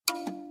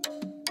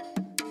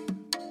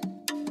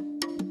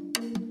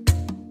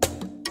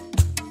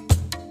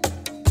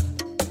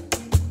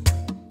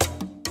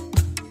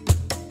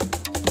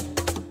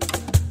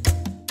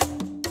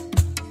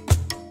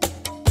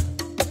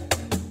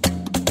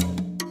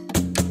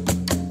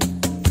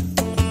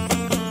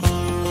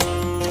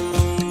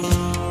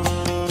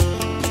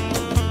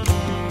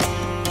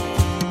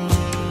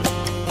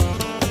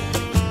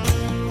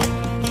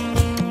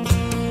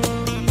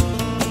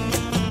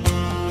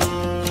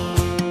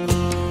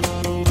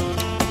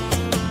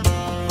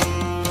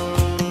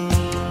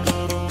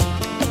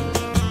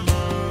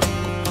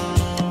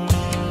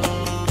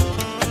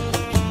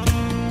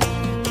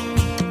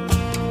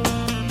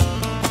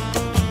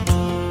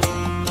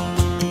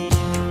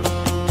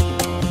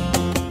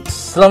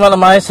Selamat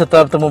lemai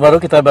serta bertemu baru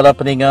kita bala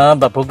pendengar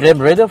program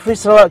Radio Free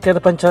Sarawak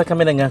kita pancar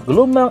kami dengan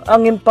gelombang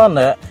angin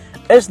panas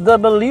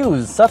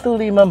SW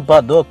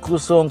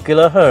 15420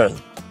 kHz.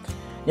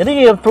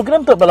 Jadi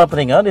program untuk bala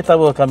pendengar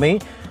ditawar kami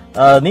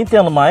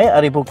Nintiang lemai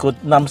hari pukul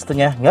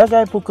 6.30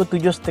 ngagai pukul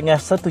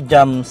 7.30 1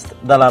 jam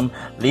dalam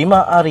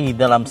 5 hari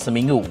dalam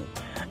seminggu.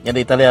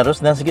 Jadi tali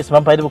arus dan sikit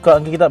sampai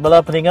dibuka angka kita bala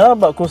pendengar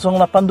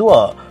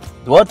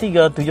 082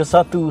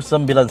 237191.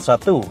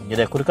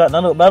 Jadi aku dekat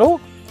nanduk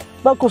baru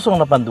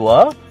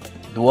 082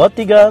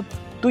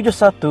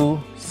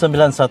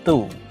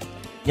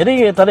 237191.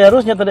 Jadi tali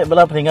arusnya tadi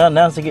bala pendengar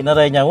dan sikit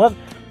narai nyawat.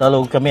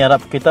 Lalu kami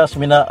harap kita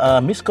semina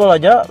miss call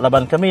aja.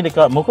 Laban kami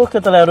dekat muka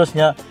ke tali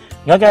arusnya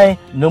ngagai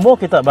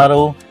nombor kita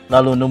baru.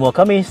 Lalu nombor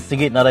kami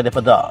sikit narai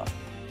daripada.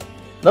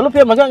 Lalu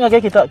pihak magak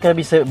ngagai kita akan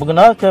bisa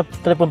berguna ke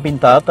telefon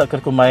pintar tak ke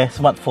kumai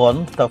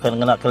smartphone atau ke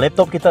ngena ke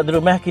laptop kita di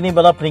rumah kini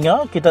bala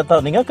pendengar kita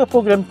tahu dengar ke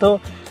program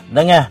tu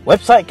dengan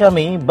website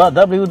kami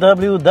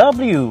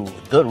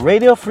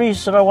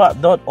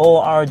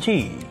www.radiofreesarawak.org.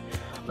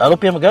 Lalu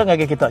pihak magak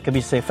ngagai kita akan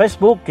bisa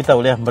Facebook kita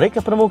boleh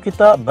mereka penemu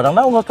kita barang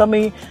naungan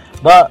kami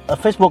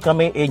Facebook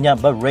kami ianya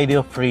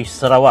Radio Free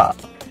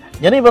Sarawak.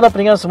 Jadi bala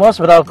pendengar semua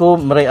sebenarnya aku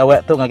meri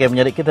awak tu ngagai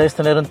menjadi kita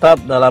istimewa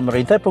rentap dalam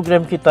merintai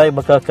program kita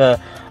bakal ke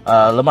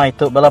lemah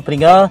itu bala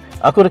pendengar.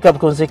 Aku dekat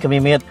berkongsi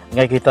kemimit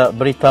ngagai kita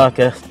berita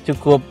ke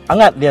cukup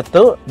hangat dia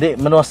tu di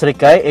menua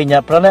Serikai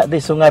ianya peranak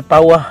di Sungai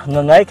Pawah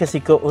ngai ke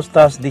siku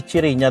ustaz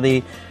diciri jadi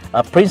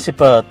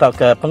principal atau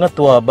ke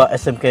pengetua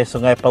SMK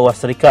Sungai Pawah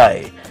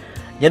Serikai.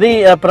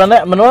 Jadi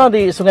peranak menua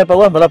di Sungai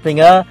Pawah bala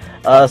pendengar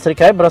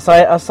Serikai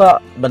berasai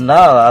asa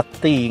benar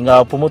hati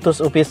ngau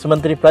pemutus upis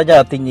Menteri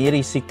Pelajar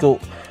tinyiri siku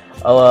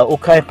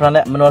ukai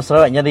peranak menua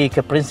Sarawak jadi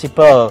ke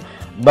principal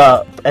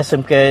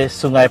SMK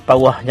Sungai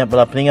Pawahnya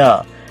bala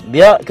pendengar.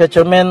 Dia ke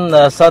cermin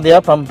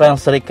Sadia Pampang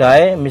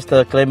Serikai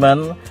Mr.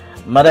 Clement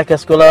mada ke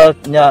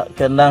sekolahnya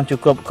kenang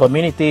cukup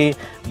community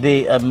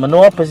di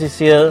menua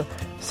pesisir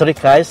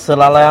Serikai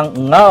selalang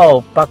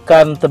ngau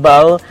pakan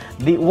tebal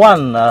di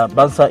Wan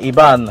bangsa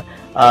Iban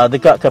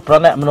dekat ke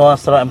peranak menua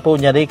Sarawak empu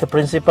jadi ke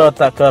principal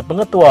tak ke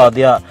pengetua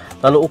dia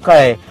lalu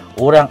ukai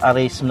orang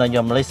ari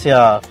sebenarnya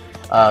Malaysia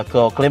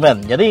ke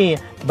Clement. Jadi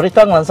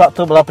berita ngansak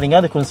tu bala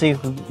pendengar dikongsi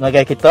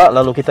ngagai kita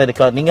lalu kita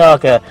dekat ningal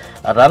ke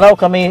ranau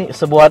kami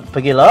sebuat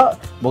pergilah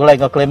mulai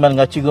ke Clement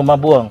ngau Cigu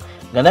Mabuang.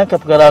 Ganang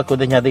ke perkara aku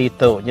dah nyadi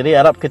itu. Jadi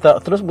harap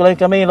kita terus mulai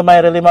kami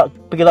lemai relima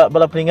pergilah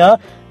bala pendengar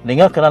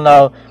ningal ke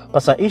ranau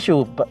pasal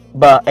isu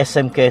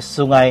SMK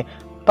Sungai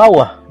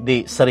Pawah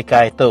di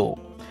Serikai itu.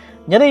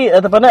 Jadi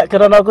tepanak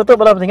kerana aku tu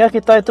bala pendengar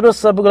kita terus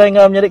bergulai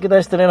ngam menjadi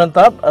kita istimewa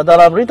rentap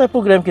dalam rintai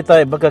program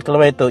kita bakal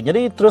keluar itu.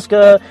 Jadi terus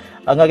ke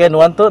ngagai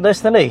nuan tu dah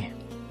istimewa.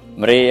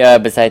 Meri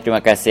besar terima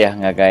kasih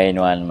ngagai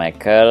nuan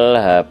Michael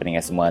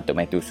pendengar semua untuk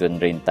mai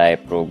tusun rintai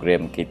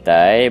program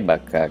kita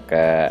bakal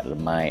ke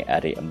lemai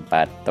hari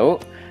 4 tu.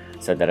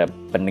 Saudara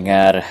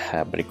pendengar,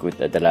 berikut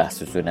adalah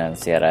susunan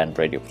siaran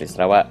Radio Free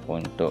Sarawak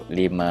untuk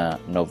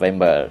 5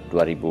 November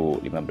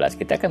 2015.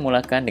 Kita akan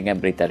mulakan dengan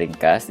berita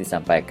ringkas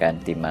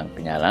disampaikan Timang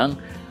Penyalang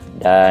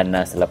dan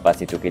selepas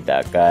itu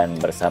kita akan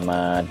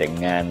bersama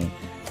dengan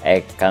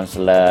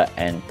Ex-Councillor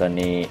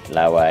Anthony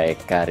Lawai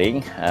Karing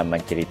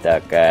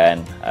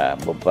menceritakan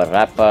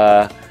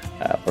beberapa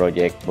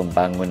projek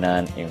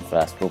pembangunan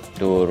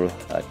infrastruktur,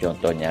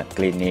 contohnya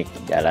klinik,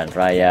 jalan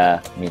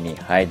raya, mini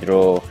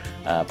hidro,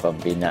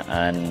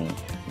 pembinaan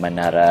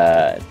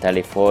menara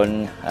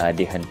telefon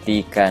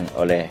dihentikan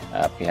oleh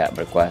pihak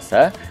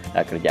berkuasa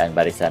Kerajaan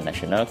Barisan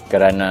Nasional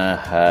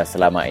kerana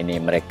selama ini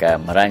mereka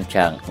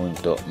merancang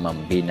untuk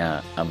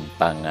membina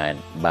empangan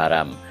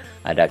baram.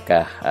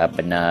 Adakah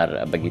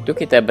benar begitu?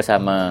 Kita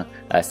bersama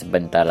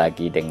sebentar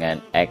lagi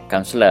dengan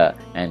Ex-Councillor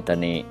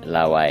Anthony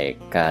Lawai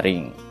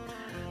Karing.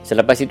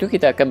 Selepas itu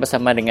kita akan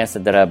bersama dengan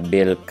saudara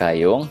Bill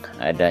Kayong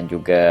dan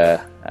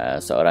juga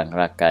seorang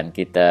rakan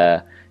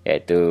kita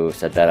iaitu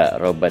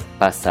saudara Robert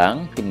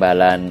Pasang,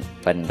 Timbalan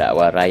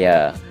Pendakwa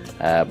Raya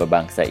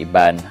berbangsa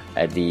Iban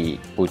di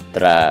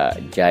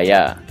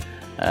Putrajaya.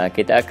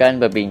 Kita akan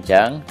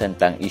berbincang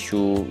tentang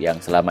isu yang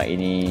selama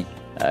ini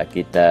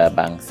kita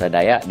bangsa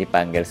Dayak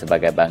dipanggil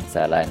sebagai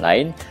bangsa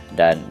lain-lain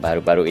dan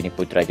baru-baru ini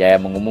Putrajaya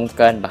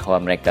mengumumkan bahawa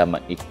mereka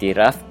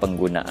mengiktiraf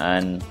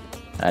penggunaan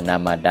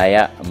nama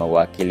Dayak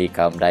mewakili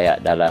kaum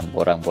Dayak dalam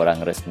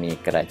borang-borang resmi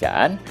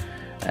kerajaan.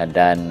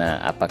 Dan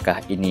apakah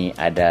ini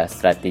ada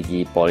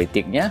strategi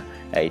politiknya,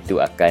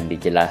 itu akan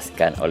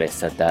dijelaskan oleh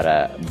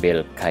saudara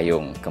Bill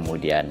Kayong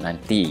kemudian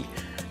nanti.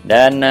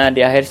 Dan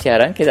di akhir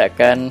siaran kita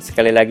akan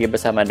sekali lagi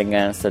bersama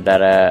dengan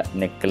saudara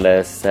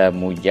Nicholas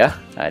Mujah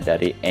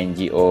dari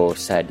NGO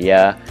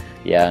Sadia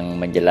yang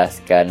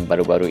menjelaskan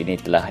baru-baru ini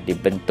telah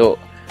dibentuk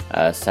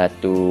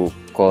satu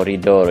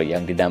koridor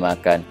yang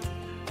dinamakan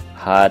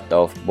Heart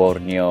of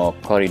Borneo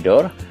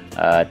Corridor,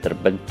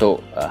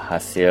 terbentuk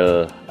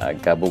hasil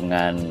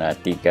gabungan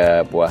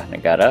 3 buah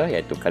negara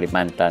iaitu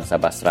Kalimantan,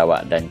 Sabah,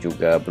 Sarawak dan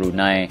juga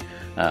Brunei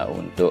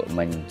untuk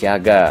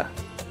menjaga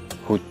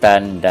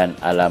hutan dan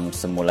alam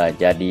semula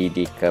jadi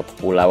di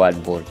Kepulauan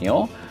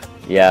Borneo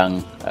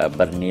yang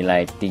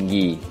bernilai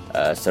tinggi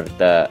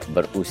serta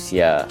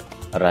berusia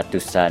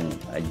ratusan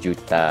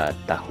juta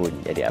tahun.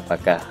 Jadi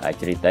apakah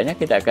ceritanya?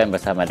 Kita akan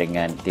bersama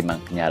dengan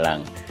Timang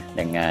Kenyalang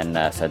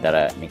dengan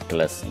saudara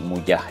Nicholas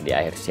Mujah di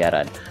akhir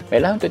siaran.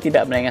 Baiklah, untuk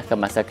tidak melengahkan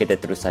masa, kita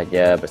terus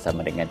saja bersama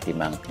dengan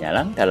Timang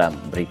Kenyalang dalam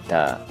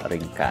Berita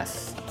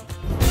Ringkas.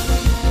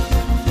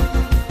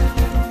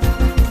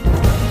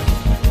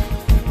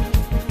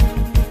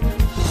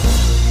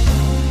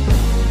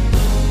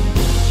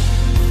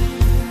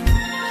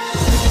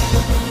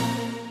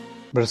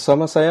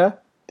 Bersama saya,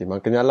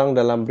 Timang Kenyalang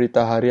dalam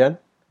Berita Harian,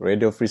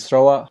 Radio Free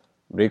Sarawak.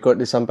 Berikut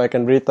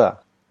disampaikan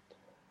berita.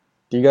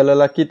 3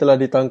 lelaki telah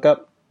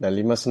ditangkap dan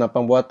 5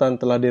 senapan buatan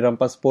telah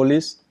dirampas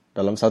polis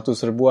dalam satu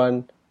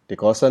serbuan di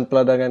kawasan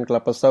peladangan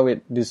kelapa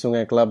sawit di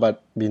Sungai Kelabat,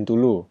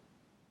 Bintulu.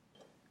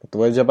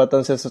 Ketua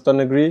Jabatan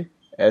Siasatan Negeri,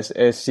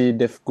 SAC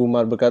Dev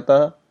Kumar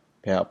berkata,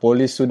 pihak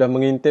polis sudah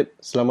mengintip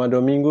selama 2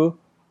 minggu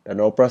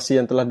dan operasi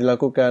yang telah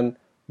dilakukan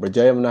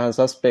berjaya menahan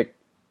suspek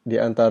di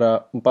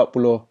antara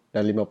 40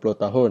 dan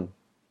 50 tahun.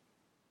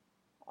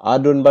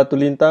 Adun Batu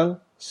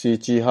Lintang, Si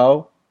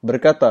Chihau,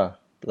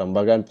 berkata,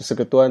 Perlembagaan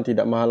Persekutuan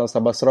tidak menghalang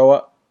Sabah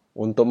Sarawak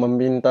untuk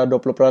meminta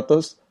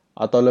 20%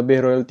 atau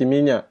lebih royalti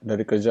minyak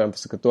dari kerajaan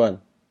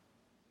persekutuan.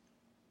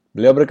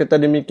 Beliau berkata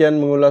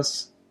demikian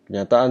mengulas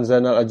kenyataan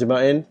Zainal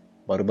Ajmain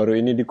baru-baru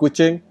ini di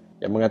Kuching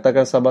yang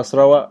mengatakan Sabah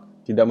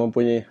Sarawak tidak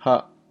mempunyai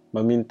hak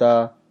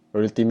meminta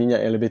royalti minyak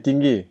yang lebih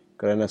tinggi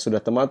kerana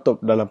sudah termaktub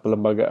dalam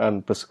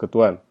Perlembagaan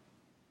Persekutuan.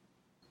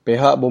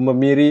 Pihak Bomba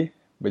Miri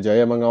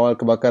berjaya mengawal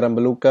kebakaran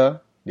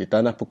beluka di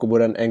tanah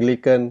perkuburan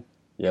Anglican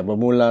yang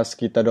bermula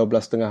sekitar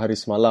 12.30 hari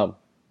semalam.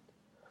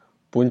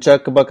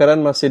 Puncak kebakaran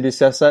masih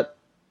disiasat,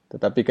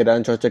 tetapi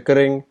keadaan cuaca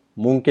kering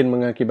mungkin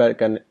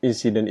mengakibatkan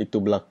insiden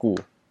itu berlaku.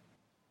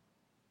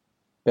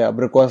 Pihak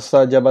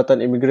berkuasa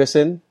Jabatan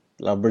Imigresen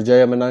telah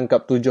berjaya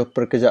menangkap 7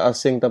 pekerja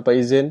asing tanpa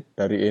izin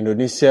dari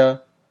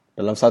Indonesia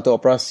dalam satu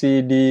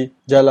operasi di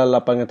Jalan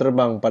Lapangan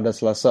Terbang pada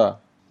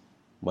Selasa.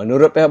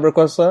 Menurut pihak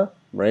berkuasa,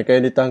 mereka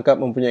yang ditangkap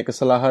mempunyai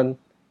kesalahan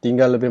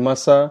tinggal lebih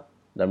masa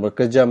dan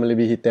bekerja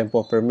melebihi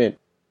tempoh permit.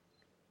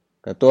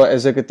 Ketua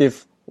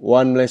Eksekutif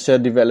One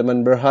Malaysia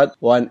Development Berhad,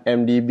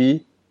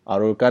 1MDB,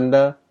 Arul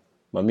Kanda,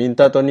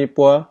 meminta Tony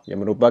Pua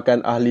yang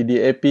merupakan ahli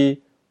DAP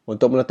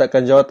untuk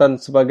meletakkan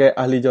jawatan sebagai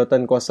ahli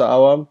jawatan kuasa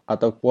awam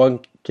atau wang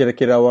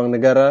kira-kira wang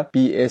negara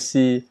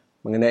PSC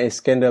mengenai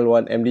skandal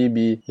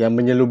 1MDB yang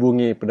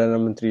menyelubungi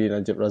Perdana Menteri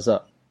Najib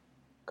Razak.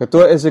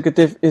 Ketua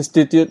Eksekutif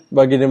Institut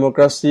bagi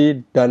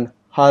Demokrasi dan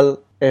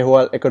Hal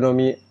Ehwal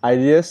Ekonomi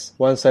Ideas,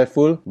 Wan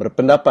Saiful,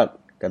 berpendapat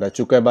kadar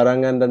cukai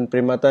barangan dan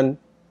perkhidmatan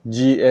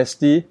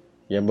GST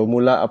yang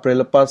bermula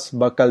April lepas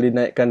bakal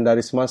dinaikkan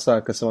dari semasa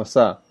ke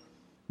semasa.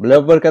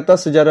 Beliau berkata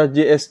sejarah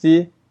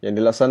GST yang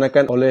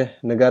dilaksanakan oleh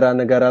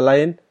negara-negara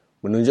lain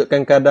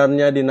menunjukkan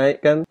kadarnya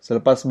dinaikkan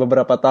selepas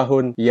beberapa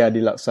tahun ia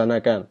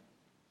dilaksanakan.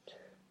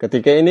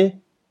 Ketika ini,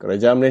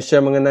 Kerajaan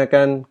Malaysia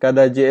mengenakan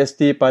kadar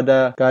GST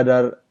pada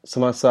kadar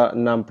semasa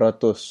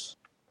 6%.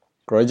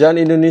 Kerajaan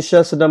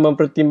Indonesia sedang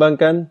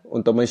mempertimbangkan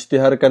untuk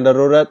mengisytiharkan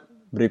darurat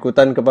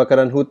berikutan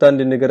kebakaran hutan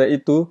di negara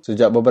itu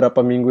sejak beberapa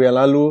minggu yang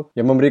lalu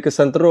yang memberi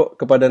kesan teruk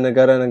kepada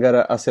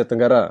negara-negara Asia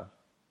Tenggara.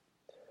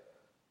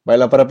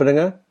 Baiklah para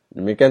pendengar,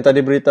 demikian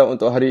tadi berita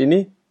untuk hari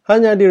ini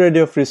hanya di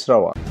Radio Free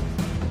Sarawak.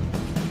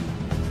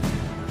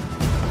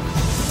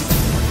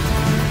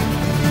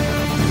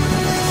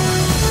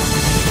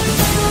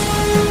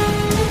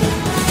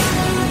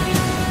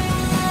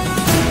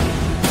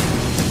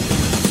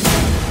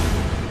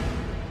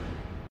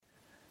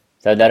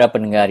 Saudara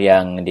pendengar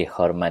yang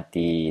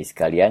dihormati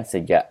sekalian,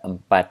 sejak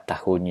 4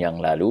 tahun yang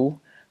lalu,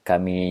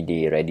 kami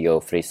di Radio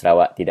Free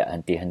Sarawak tidak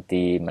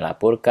henti-henti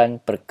melaporkan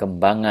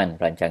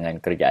perkembangan rancangan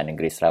Kerajaan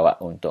Negeri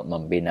Sarawak untuk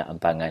membina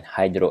empangan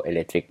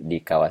hidroelektrik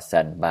di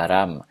kawasan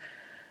Baram.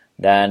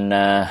 Dan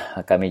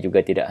kami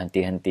juga tidak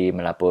henti-henti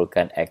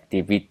melaporkan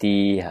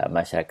aktiviti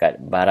masyarakat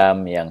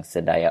Baram yang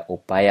sedaya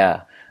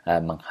upaya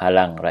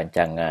menghalang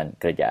rancangan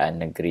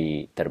Kerajaan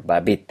Negeri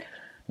terbabit.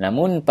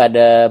 Namun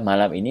pada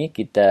malam ini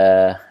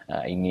kita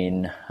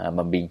ingin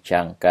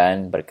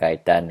membincangkan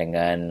berkaitan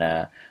dengan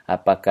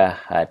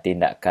apakah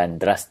tindakan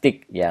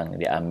drastik yang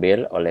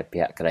diambil oleh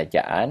pihak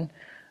kerajaan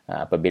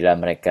apabila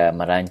mereka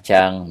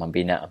merancang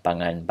membina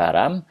empangan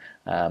Baram.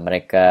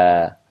 Mereka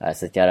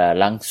secara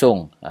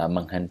langsung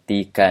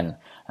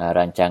menghentikan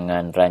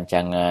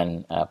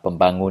rancangan-rancangan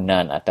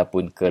pembangunan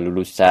ataupun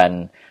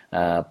kelulusan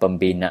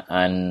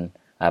pembinaan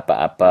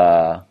apa-apa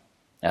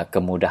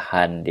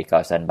kemudahan di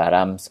kawasan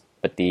Baram,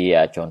 seperti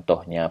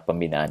contohnya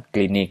pembinaan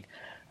klinik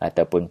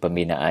ataupun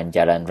pembinaan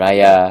jalan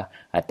raya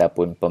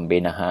ataupun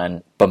pembinaan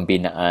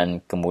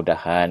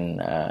kemudahan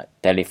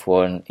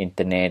telefon,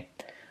 internet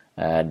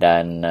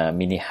dan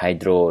mini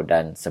hydro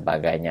dan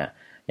sebagainya.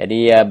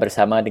 Jadi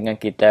bersama dengan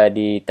kita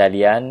di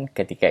talian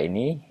ketika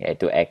ini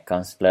iaitu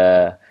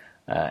Ex-Councillor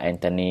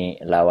Anthony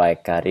Lawai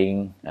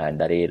Karing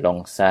dari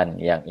Longsan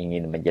yang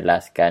ingin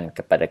menjelaskan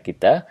kepada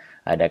kita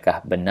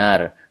adakah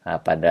benar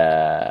pada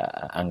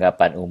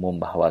anggapan umum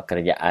bahawa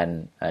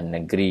kerajaan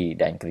negeri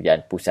dan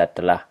kerajaan pusat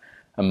telah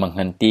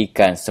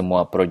menghentikan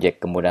semua projek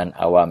kemudahan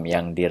awam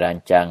yang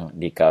dirancang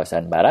di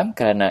kawasan Baram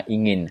kerana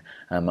ingin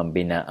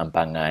membina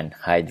empangan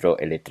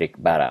hidroelektrik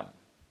Baram.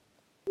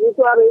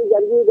 Itu hari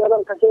janji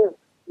orang kasih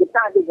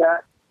getah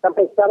juga.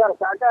 Sampai sekarang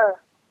tak ada.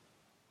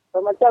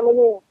 Macam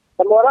ini,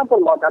 semua orang pun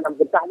mau tanam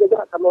getah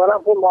juga. Semua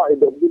orang pun mau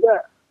hidup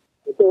juga.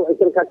 Itu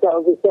agriculture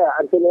officer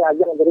Anthony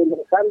Ajang dari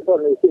Lengsan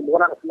pun isi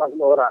borang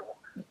semua orang.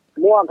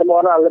 Semua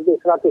orang lebih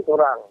 100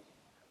 orang.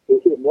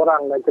 Isi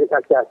borang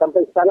agriculture.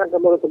 Sampai sekarang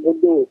kamu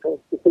tunggu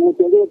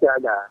tidak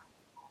ada.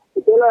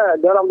 Itulah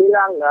orang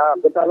bilang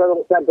kita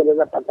Lengsan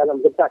tidak dapat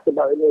tanam getah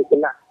sebab ini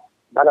kena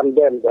Baram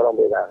Dam orang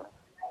bilang.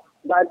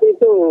 Berarti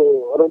itu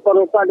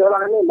rupa-rupa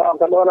orang ini bawa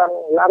orang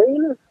lari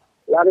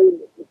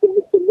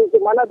ke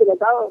mana tidak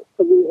tahu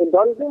pergi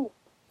Indon tu.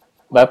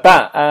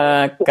 Bapak,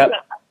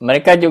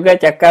 mereka juga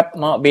cakap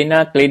mau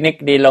bina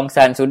klinik di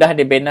Longsan. Sudah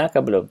dibina ke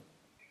belum?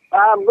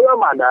 Belum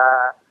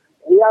ada.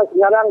 Ya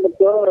sekarang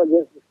betul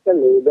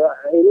sekali.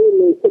 Ini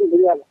mission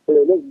punya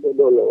klinik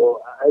dulu.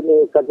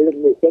 Ini klinik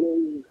mission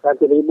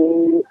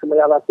 1955.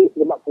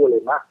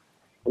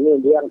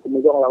 Ini dia yang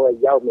kemudian lawan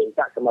jauh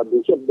minta sama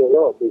bishop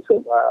dulu.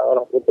 Bishop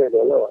orang putih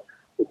dulu.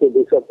 Itu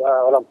bishop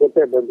orang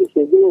putih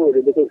berbisu di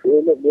bikin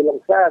klinik di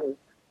Longsan.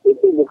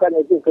 Itu bukan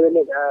itu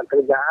klinik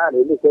kerjaan,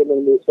 ini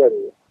klinik mission.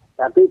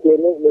 Tapi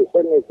klinik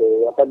mission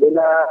itu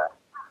apabila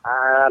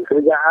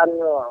kerjaan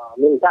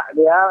minta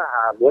dia,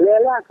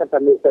 bolehlah kata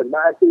mission.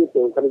 Berarti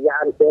itu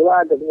kerjaan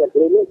sewa dengan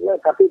klinik lah.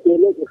 Tapi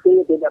klinik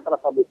itu tidak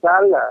berapa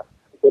besar lah.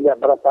 Tidak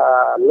berapa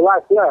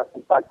luas lah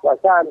tempat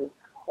kawasan.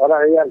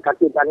 Orang yang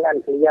kaki tangan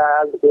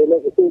kerja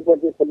klinik itu pun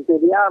tentu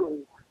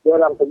diam. Dia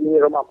orang pergi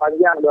rumah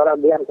panjang, dia orang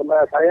diam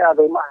kepada saya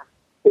rumah.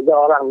 3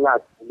 orang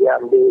nas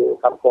diam di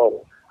kampung.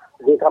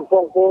 Di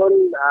kampung pun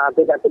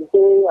tidak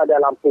tentu ada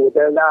lampu,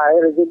 tidak ada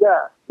air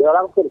juga. Dia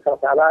orang pun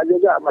salah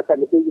juga. Macam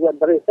itu juga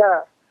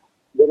Deresa.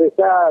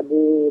 Deresa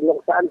di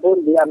Longsan pun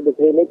diam di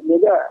klinik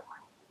juga.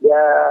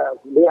 Dia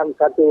diam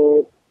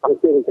satu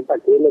pangking tempat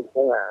klinik.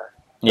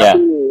 Yeah.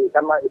 Tapi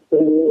sama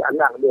isteri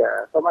anak dia.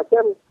 So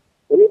macam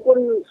ini pun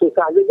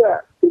susah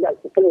juga.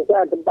 Tidak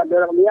selesai tempat dia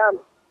orang diam.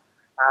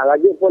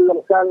 Lagi pun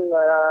Longsan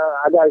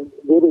ada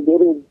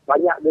guru-guru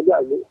banyak juga.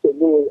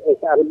 Cikgu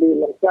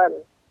SRB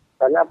Longsan.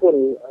 Karena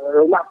pun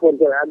rumah pun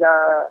ada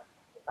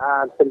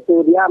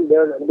tentu diam.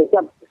 Dia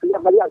sudah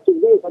banyak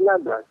cikgu sana.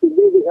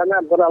 Cikgu di sana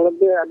kurang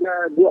lebih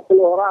ada 20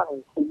 orang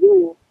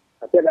cikgu.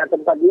 Tapi ada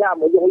tempat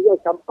diam. Ujung-ujung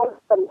campur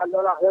tempat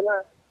orang sana.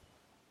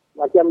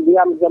 Macam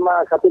diam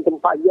sama satu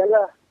tempat je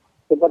lah.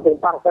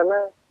 Tempat-tempat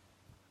sana.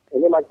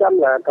 Ini macam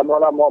lah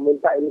kamu orang mau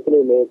minta ini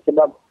klinik.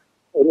 Sebab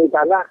ini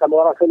tanah kamu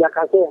orang sudah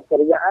kasih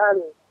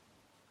kerjaan.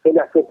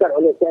 Sudah sekat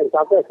oleh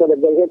CNSAP, sudah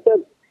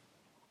gazetted.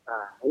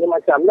 Ini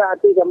macam lah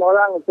hati kamu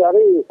orang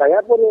cari. Saya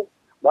pun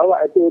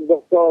bawa itu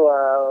doktor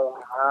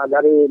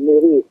dari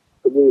Miri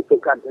pergi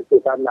sukat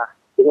itu tanah.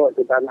 Tengok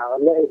itu tanah.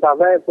 Oleh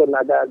Isafai pun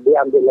ada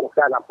diam di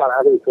Lengsan 4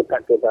 hari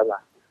sukat itu tanah.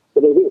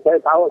 Jadi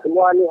saya tahu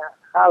semua ni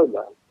hal.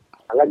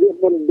 Lagi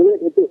pun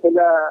duit itu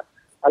sudah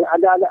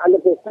ada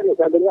allocation.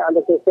 Saya dengar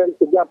allocation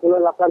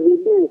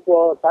 38,000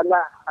 for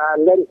tanah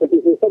land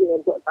certification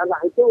untuk tanah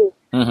itu.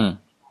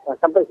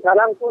 Sampai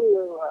sekarang pun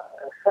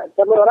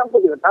sampai orang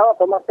pun tidak tahu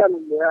apa macam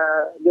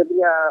dia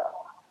punya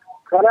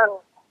sekarang.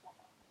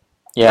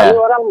 Kami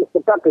orang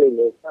suka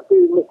klinik, tapi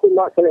mesti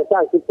mau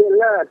selesai sikit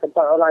lah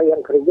tempat orang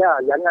yang kerja.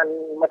 Jangan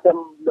macam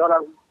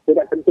orang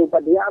tidak tentu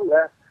pada diam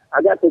lah.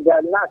 Ada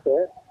 3 nas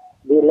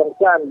di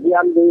Lengsan,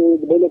 diam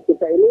di bilik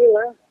kita ini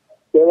lah.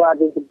 Sewa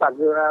di tempat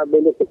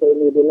bilik kita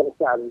ini di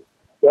Lengsan.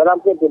 Orang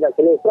pun tidak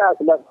selesai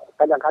sebab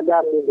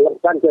kadang-kadang di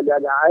Lengsan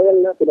tidak ada air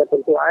lah, tidak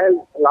tentu air,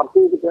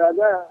 lampu tidak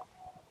ada.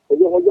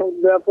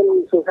 Ujung-ujung dia pun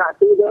susah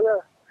hati dia lah.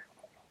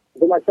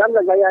 Itu macam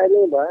lah gaya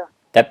ini, bah.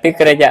 Tapi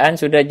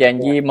kerajaan sudah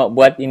janji mau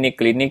buat ini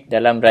klinik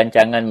dalam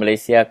rancangan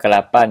Malaysia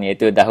ke-8,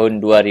 iaitu tahun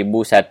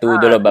 2001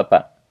 dulu,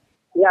 Bapak.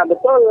 Ya,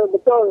 betul.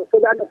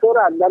 Sudah ada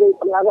surat dari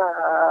pengarah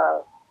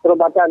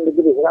perubatan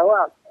negeri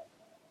Sarawak.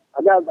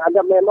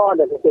 Ada memo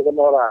ada kata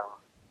semua orang.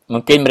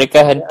 Mungkin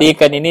mereka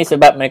hentikan ini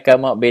sebab mereka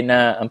mau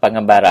bina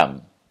empangan Baram.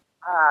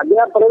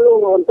 Dia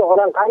perlu untuk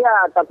orang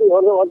kaya, tapi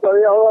untuk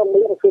orang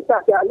yang susah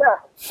tidak ada.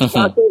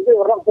 Mati itu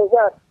orang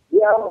susah,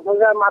 dia orang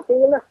susah mati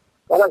lah.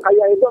 Orang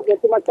kaya hidup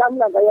itu macam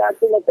lah, kaya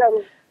itu macam.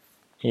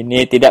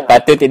 Ini tidak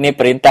patut, ini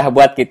perintah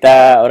buat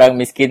kita orang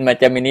miskin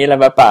macam inilah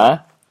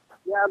Bapak.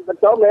 Ya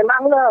betul,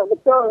 memanglah,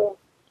 betul.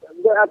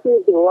 Berarti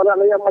itu orang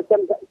yang macam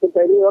kita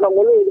ini orang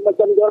muli,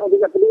 macam orang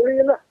tidak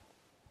peduli lah.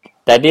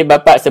 Tadi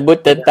Bapak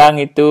sebut tentang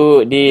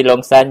itu di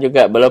Longsan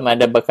juga belum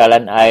ada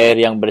bekalan air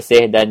yang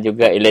bersih dan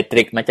juga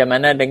elektrik. Macam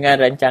mana dengan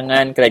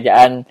rancangan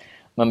kerajaan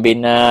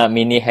membina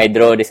mini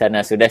hidro di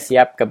sana? Sudah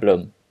siap ke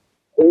belum?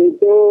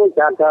 Itu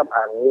cakap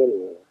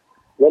angin.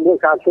 Nombor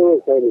 1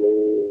 sekali.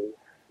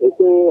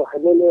 Itu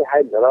mini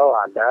hidro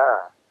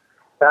ada.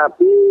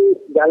 Tapi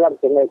dalam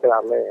Sungai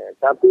Kelame.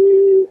 Tapi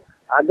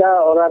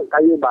ada orang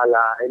kayu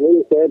bala.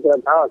 Ini saya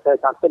tidak tahu. Saya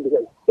takut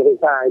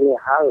cerita ini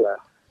hal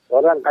lah.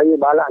 Orang kayu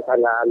balak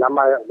sana,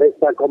 nama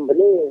Vesta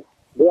Company,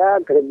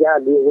 dia kerja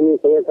di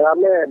Sungai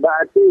Kelame.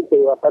 Berarti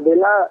itu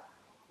apabila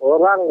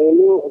orang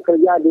dulu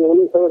kerja di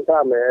Ulu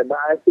Sawang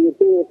berarti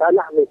itu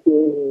tanah mesti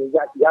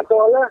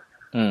jatuh lah.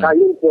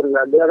 Kayu pun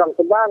dia orang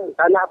tebang,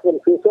 tanah pun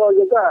susah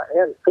juga.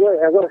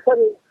 Erosion,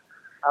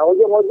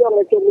 ujung-ujung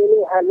itu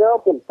mini hydro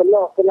pun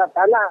penuh kena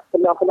tanah,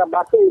 penuh kena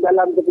batu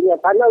dalam dia punya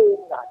tanah.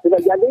 Sudah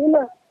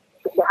jadilah.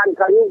 Bahan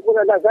kayu pun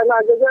ada sana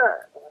juga.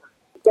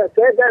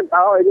 Saya tak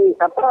tahu ini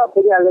siapa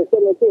punya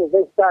lesen itu.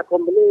 Vesta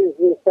Company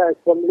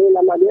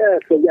nama dia.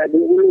 Kerja di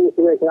Ulu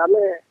Sungai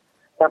Selame.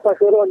 Siapa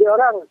suruh dia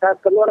orang?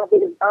 Kalau orang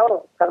pun tahu.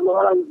 Kalau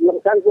orang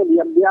Longsan pun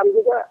diam-diam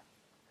juga.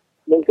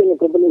 Mungkin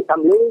company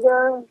Samling ke.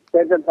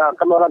 Saya tak tahu.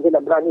 Kalau orang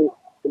tidak berani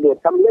sebut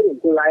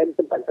Samling, itu lain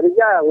tempat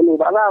kerja. Ulu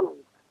Baram.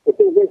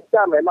 Itu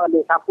Vesta memang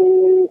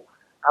disapu.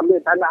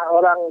 Ambil tanah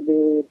orang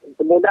di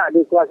pemuda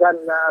di kawasan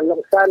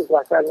Longsan,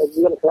 kawasan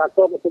Ujung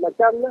Selatan,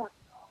 macam-macam lah.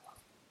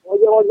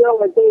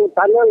 Ujung-ujung itu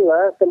tanah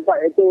lah.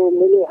 Tempat itu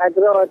mini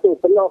hydro itu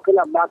penuh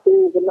kena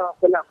batu,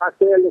 kena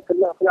pasir,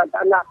 kena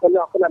tanah,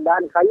 kena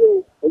bahan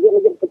kayu.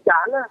 Ujung-ujung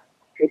pecah lah.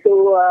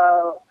 Itu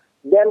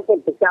dam pun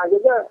pecah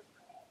juga.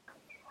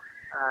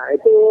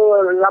 Itu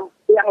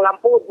tiang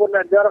lampu pun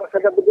ada orang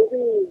sedang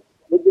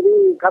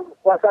berdiri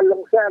kawasan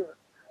Longsan.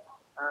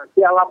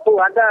 Tiang lampu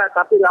ada,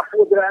 tapi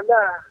lampu tidak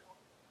ada.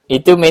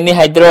 Itu mini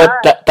hydro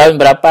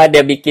tahun berapa dia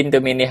bikin tu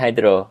mini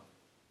hydro?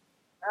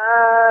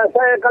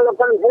 Saya kalau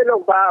saya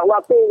lupa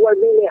waktu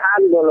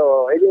pemilihan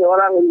dulu. Ini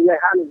orang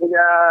pemilihan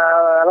punya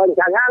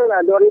rancangan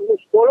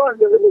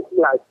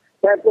 2010-2011.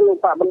 Saya pun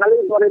lupa. Mengalir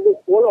 2010.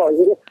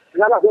 Jadi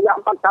sekarang sudah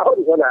 4 tahun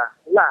sudah.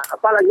 Nah,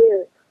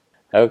 apalagi.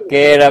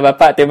 Okey dah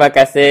Bapak. Terima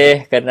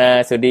kasih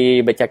kerana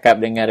sudi bercakap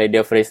dengan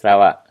Radio Free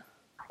Sarawak.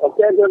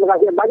 Okey, terima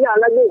kasih. Banyak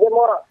lagi saya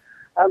mau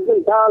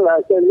tahu lah.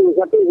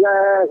 Tapi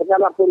saya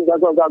sekarang pun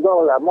gagal-gagal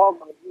lah. Mau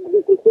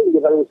diskusi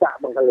juga rusak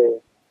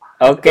bangkali.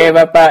 Okey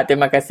Bapak.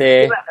 Terima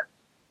kasih.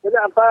 Tidak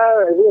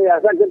apa, ini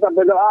asal kita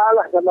berdoa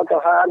lah sama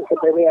Tuhan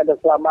supaya ini ada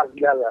selamat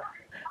segala.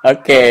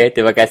 Okey,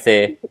 terima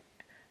kasih.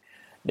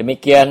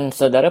 Demikian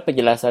saudara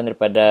penjelasan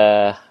daripada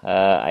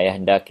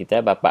ayahanda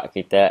kita, bapa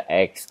kita,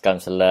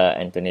 ex-kaunselor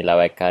Anthony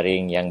Lawai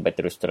Karing yang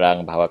berterus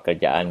terang bahawa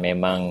kerajaan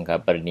memang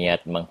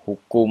berniat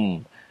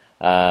menghukum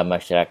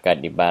masyarakat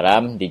di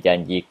Baram,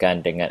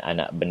 dijanjikan dengan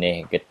anak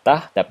benih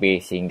getah,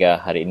 tapi sehingga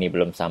hari ini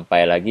belum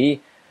sampai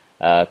lagi.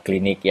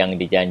 Klinik yang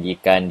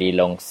dijanjikan di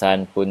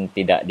Longsan pun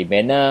tidak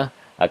dibina.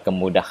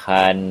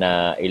 Kemudahan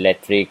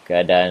elektrik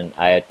dan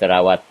air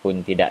terawat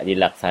pun tidak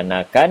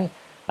dilaksanakan.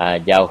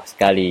 Jauh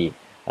sekali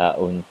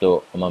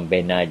untuk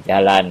membina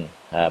jalan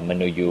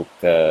menuju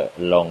ke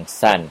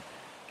Longsan.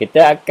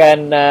 Kita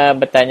akan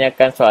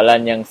bertanyakan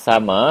soalan yang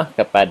sama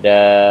kepada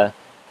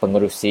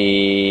pengerusi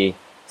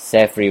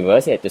Safe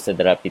Rivers iaitu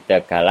saudara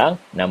Peter Kalang.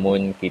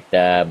 Namun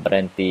kita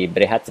berhenti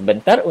berehat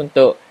sebentar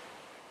untuk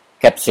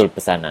kapsul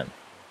pesanan.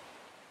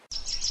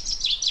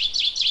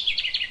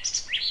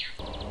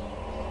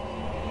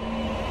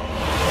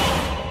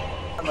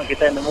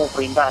 Kita nemu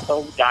perintah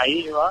atau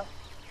jai juga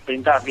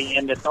perintah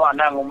BN itu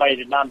anak ngumbai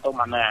denan tu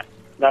mana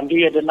dan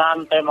dia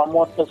denan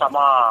temamut tu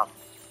sama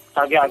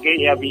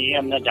age-age ya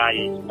BN nya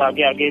jai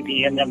age-age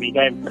BN nya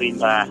migai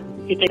perintah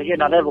kita lagi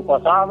ada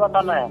berkuasa apa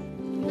tanah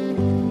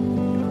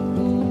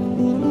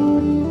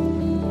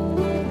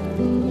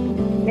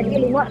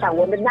jadi 5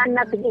 tahun denan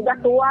nak pergi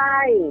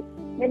tuai.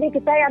 Jadi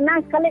kita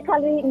nak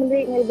sekali-kali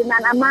memberi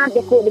dengan amat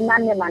dekuk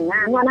dengan yang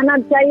mana.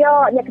 Anak-anak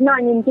percaya dia kena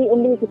nyinti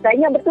undi kita.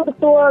 Ini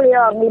betul-betul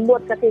ya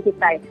melembut kaki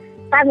kita.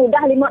 Kan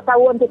sudah 5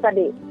 tahun tu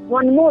tadi.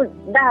 Muan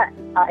dah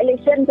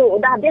election tu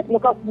sudah habis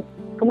muka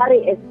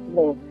kemari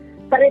tu.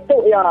 Pada itu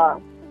ya.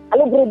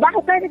 Lalu berubah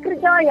saya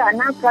kerja ya.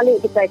 Nak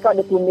sekali kita ikut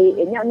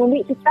dikundi. Ini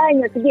nundi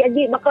kita.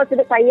 Segi-segi bakal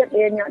sudah sayap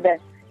dia.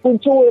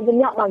 Kuncul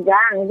banyak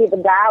magang. Dia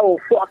berdau.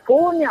 Tu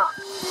akunya.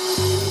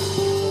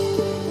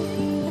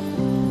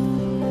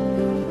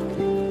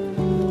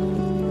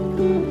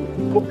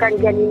 Bukan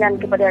jaminan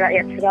kepada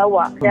rakyat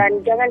Sarawak.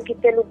 Dan jangan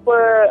kita lupa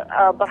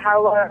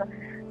bahawa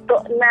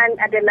Tok Nan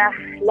adalah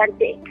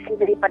lantik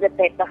daripada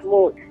Taib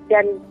Mahmud.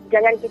 Dan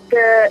jangan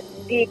kita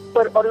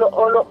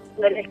diperolok-olok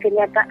oleh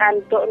kenyataan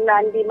Tok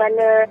Nan di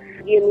mana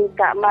dia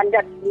minta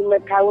mandat 5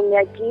 tahun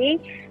lagi,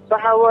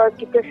 bahawa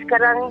kita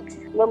sekarang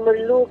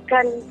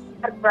memerlukan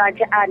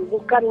kerajaan,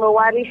 bukan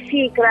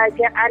mewarisi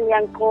kerajaan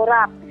yang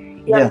korup,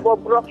 yang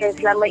bobrok yang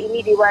selama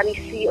ini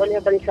diwarisi oleh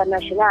Barisan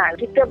Nasional.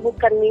 Kita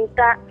bukan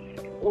minta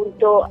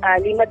untuk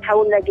 5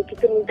 tahun lagi,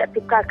 kita minta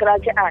tukar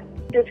kerajaan.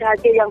 Itu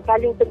sahaja yang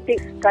paling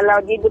penting. Kalau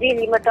diberi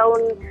 5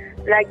 tahun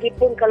lagi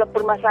pun, kalau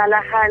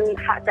permasalahan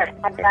hak tak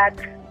padat,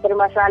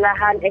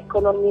 permasalahan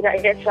ekonomi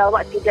rakyat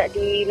Sarawak tidak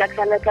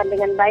dilaksanakan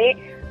dengan baik,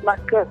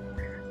 maka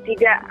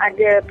tidak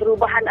ada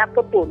perubahan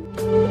apapun.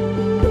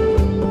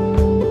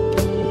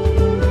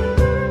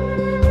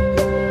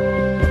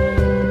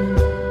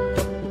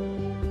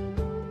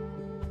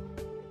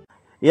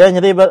 Ya,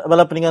 jadi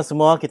bala pendengar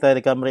semua, kita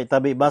akan beri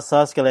tabik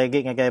bahasa sekali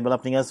lagi dengan bala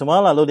pendengar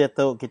semua. Lalu dia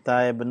tu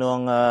kita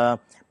benung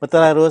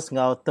berterus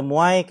ngau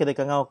temuai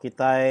kedeka ngau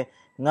kita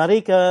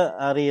ngari ke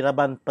hari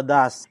Raban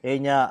Pedas.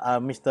 Ianya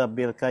Mr.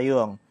 Bill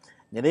Kayung.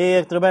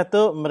 Jadi terlebih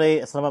tu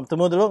mari selamat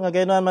bertemu dulu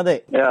ngagai nuan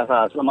Madik. Ya,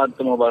 selamat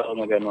bertemu baru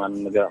dengan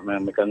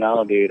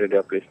mengenal di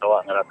Radio Free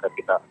Sarawak ngarap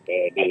kita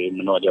di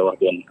menua Jawa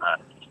dan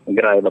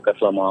gerai bakal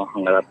selama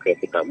ngarap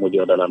kita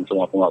mujo dalam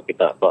semua penguat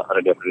kita Pak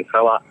Radio Free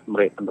Sarawak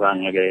mari penerang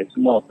ngagai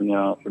semua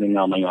punya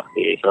peningal mayuh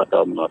di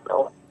Selatan menua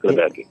Sarawak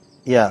lebih lagi.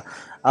 Ya.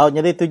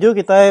 Jadi tuju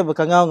kita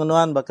berkangau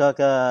ngenuan bakal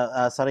ke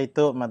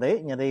Saritu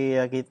Madik.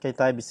 Jadi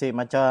kita bisa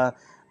macam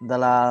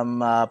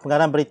dalam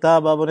pengarang berita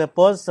bahawa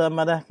pos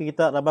madah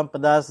kita rabang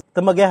pedas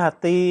temagih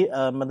hati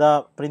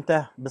madah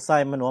perintah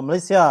besar menua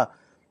Malaysia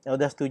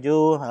sudah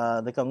setuju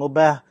dekat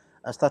ngubah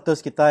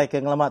status kita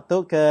ke ngelamat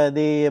tu ke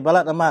di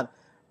balat amat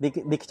di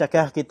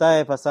kecakah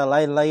kita pasal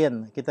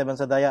lain-lain kita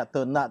bangsa Dayak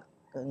tu nak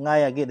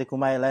ngai lagi di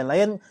kumai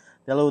lain-lain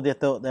lalu dia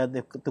tu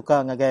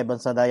tukar ngagai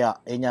bangsa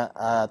Dayak inya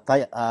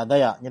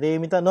Dayak. Jadi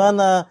minta nuan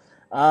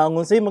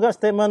ngunsi moga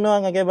statement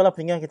nuan ngagai bala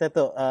pinggan kita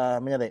tu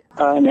menyadik.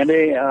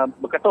 Jadi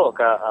berkatuk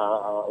ke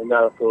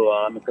unggal ku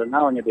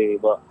mengenal jadi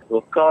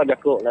buka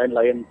jakuk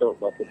lain-lain tu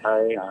buat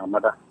kita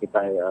madah kita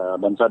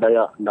bangsa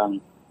Dayak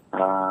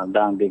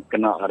dan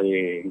dikena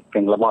hari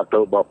kenglemak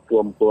tu buat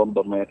puam-puam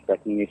bermain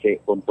teknisi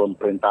puam-puam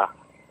perintah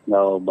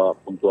ngau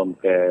puam-puam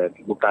ke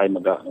bukai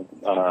maga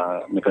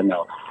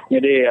mengenal.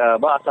 Jadi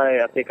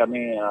bahasa hati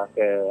kami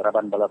ke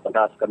Raban Bala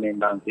Pedas kami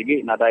dan sigi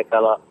nadai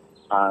kalau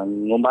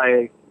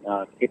ngumbai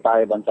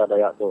kita bangsa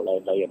Dayak tu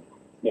lain-lain.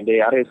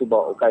 Jadi hari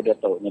subuh ukai dia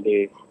tu.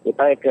 Jadi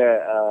kita ke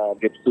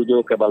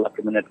setuju ke bala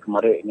kemenit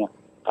kemarin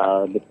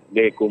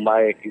di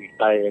kumbai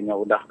kita yang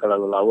udah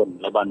kelalu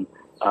lawan laban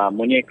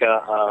munyi ke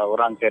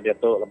orang ke dia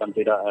tu laban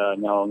tidak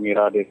nyau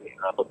ngira di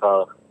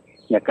bakal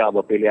nyaka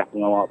berpilih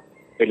pengawal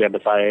pilih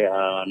besar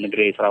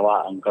negeri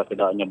Sarawak angka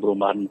tidaknya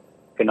berumahan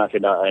kena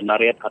tidak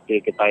nariat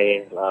hati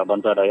kita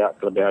bangsa Dayak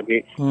terlebih lagi.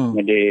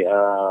 Jadi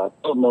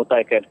tu mau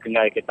tai ke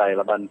kengai kita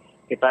laban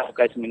kita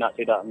kai seminat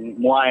tidak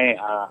muai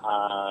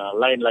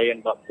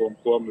lain-lain bab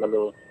puam-puam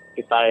lalu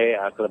kita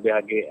terlebih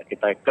lagi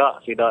kita ka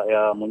tidak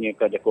ya munyi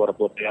ke jaku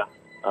reput ya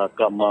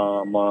ke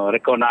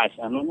recognize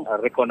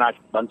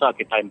bangsa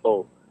kita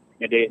impo.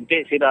 Jadi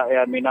nanti tidak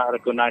ya mina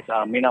recognize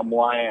mina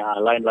muai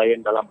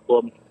lain-lain dalam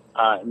puam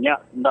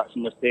nya ndak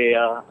semesti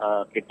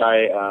kita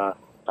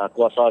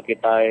kuasa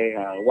kita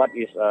what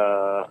is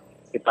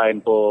kita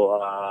impo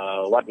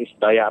what is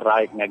Dayak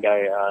right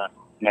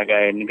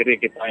ngagai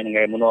negeri kita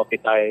ngagai menua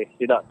kita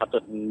tidak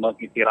patut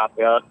mengiktiraf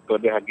ya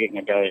lebih lagi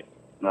ngagai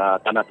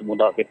tanah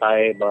semuda kita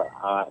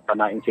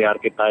tanah insiar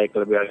kita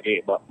lebih lagi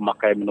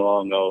memakai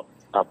menua ngau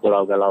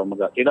pulau galau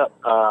mega tidak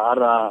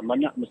arah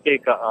banyak mesti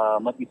ke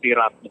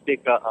mengiktiraf mesti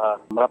ke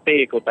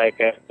merapi kita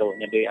ke tu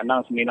jadi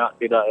anang semina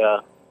tidak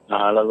ya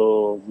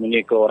lalu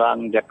menyiko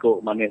orang jakuk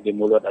manis di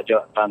mulut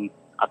aja tan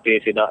api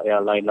tidak ya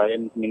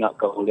lain-lain minat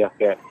ke kuliah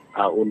ke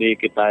undi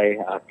kita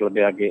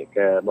lebih lagi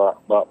ke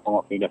bawa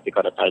pengok pindah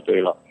kita ada itu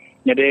elok.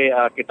 Jadi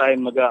kita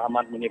mega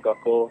amat menyiko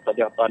aku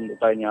tajapan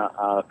utainya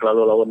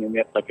kelalu lawan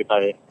minit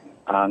kita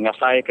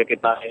ngasai ke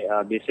kita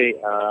bisi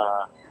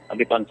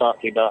di pansa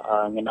tidak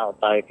ngena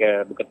utai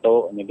ke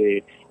beketuk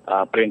jadi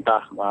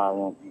perintah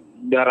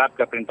darat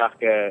ke perintah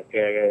ke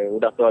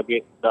udah tu lagi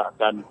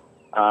dan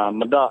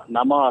medak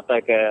nama atau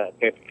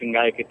ke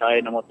kengai kita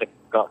nama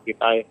tekak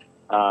kita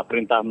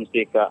perintah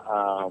mesti ke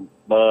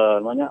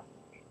bermanya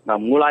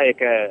mulai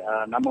ke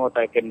nama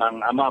atau ke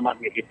nang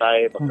amat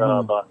kita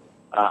bakal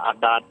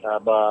adat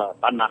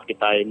tanah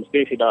kita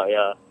mesti tidak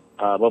ya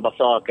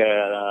berbahasa ke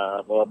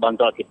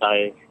bangsa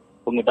kita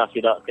pengutas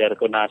tidak ke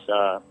recognize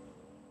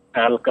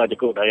LK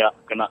Jakuk Dayak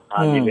kena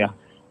ya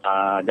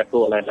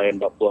Jakuk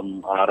lain-lain buat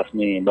pun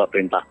resmi buat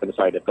perintah ke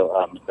saya Datuk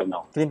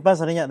Nasional.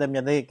 Kelimpas harinya dan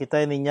menjadi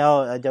kita ini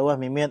nyau jauh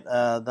mimit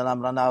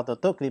dalam ranau tu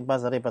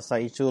kelimpas hari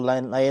pasal isu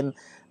lain-lain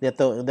dia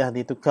tu dah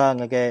ditukar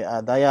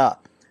ngagai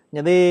Dayak.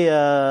 Jadi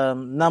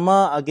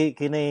nama agi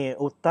kini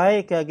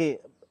utai ke agi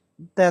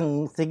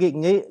tang segi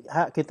ngi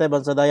hak kita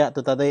bangsa Dayak tu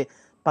tadi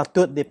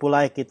patut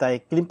dipulai kita.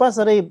 Kelimpas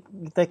hari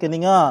kita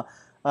keninga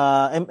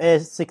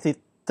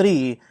MA63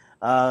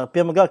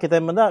 pihak megak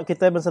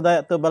kita bangsa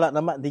Dayak tu balak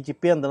nama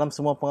DGPN dalam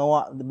semua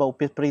pengawak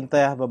berupis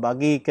perintah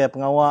berbagi ke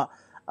pengawak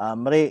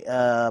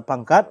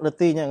pangkat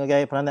letinya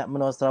ngagai peranak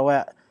menua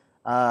Sarawak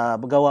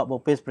bergawak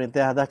berupis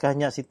perintah adakah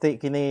nyak sitik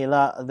kini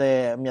lah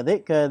de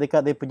menyadik ke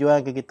dekat di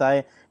perjuangan ke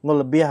kita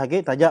ngol lebih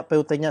lagi tajak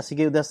peutanya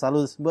sigi udah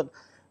selalu sebut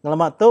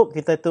ngelamat tu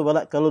kita tu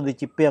balak kalau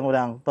DGPN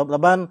orang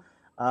laban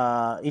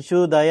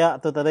isu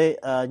Dayak tu tadi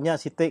nyak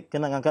sitik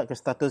kena ngangkat ke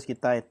status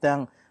kita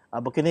tang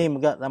begini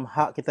megak dalam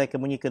hak kita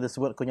kemunyi ke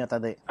disebut kunya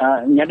tadi.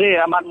 Jadi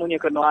amat munyi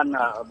kenuan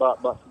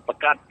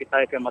pekat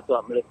kita ke masuk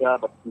Malaysia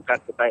pekat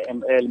kita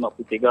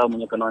MA53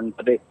 munyi kenuan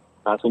tadi.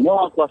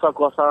 Semua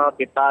kuasa-kuasa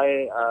kita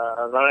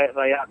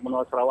rakyat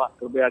menua Sarawak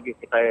lebih lagi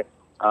kita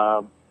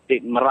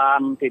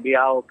meram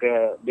tidiau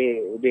ke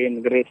di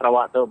negeri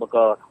Sarawak tu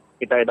baka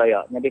kita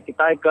Dayak. Jadi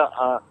kita ke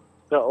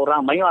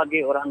orang banyak lagi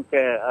orang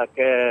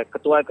ke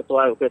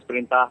ketua-ketua upis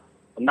perintah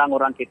tentang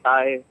orang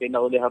kita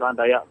tindak oleh orang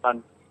Dayak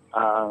kan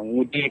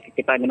nguji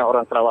kita dengan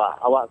orang Sarawak.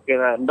 Awak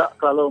kira ndak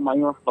selalu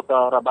mayu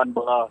pakai raban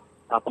bola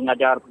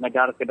pengajar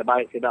ke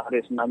baik tidak ada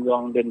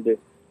senanjung dan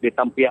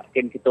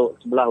ditampiakin kita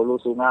sebelah hulu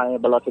sungai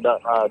bala sudah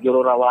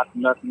jururawat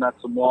nurse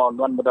semua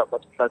nuan budak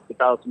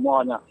hospital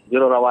semuanya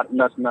jururawat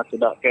nurse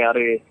sudah ke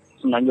hari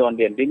Semenanjung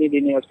dia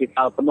dini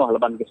hospital penuh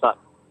leban kisah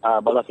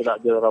bala sudah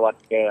jururawat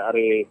ke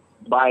hari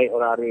baik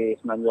orang hari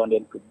Semenanjung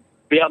dia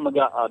pia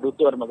maga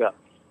doktor maga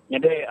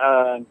jadi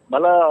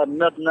bala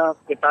nurse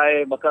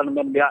kita bakal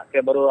membiak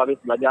ke baru habis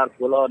belajar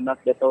sekolah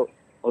nurse dia tu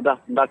udah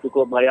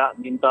cukup layak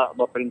minta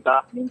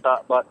berperintah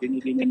minta buat dini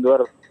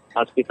dur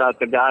hospital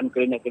kerjaan,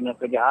 klinik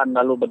kerjaan,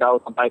 lalu berdau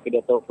sampai ke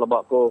dia tu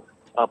kelebak ko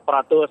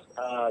peratus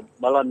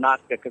balon nas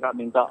ke kakak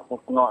minta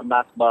pengok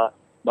nas ba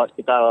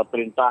hospital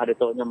perintah dia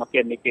tu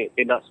makin nikit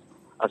tidak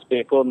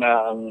speko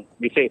yang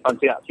bisa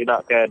pansiak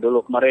tidak ke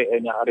dulu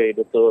kemarin hari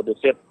dia tu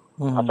dusit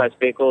apa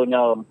speko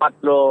nya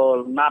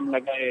 46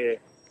 lagi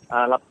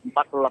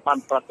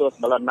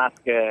 48% balon nas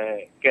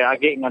ke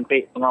agi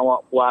nganti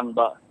pengawak puang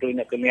ba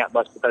klinik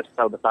ba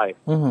hospital besar.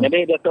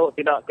 Jadi dia tu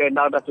tidak ke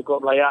dah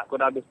cukup layak ko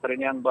dah habis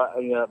training ba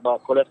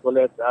kolej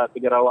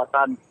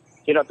kejerawatan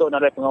tidak tu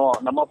ada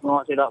pengawak nama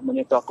pengawak tidak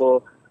menyita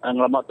ko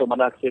ngelamat tu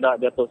madak tidak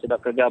dia tu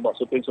tidak kerja ba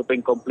suping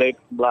kompleks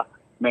belah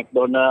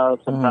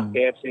McDonald's serta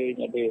KFC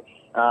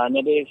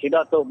jadi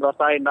tidak tu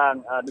berasai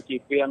dan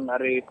disiplin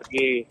hari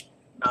segi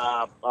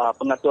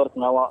pengatur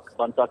pengawak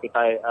bangsa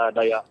kita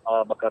daya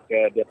bakal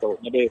ke dia tu.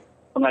 Jadi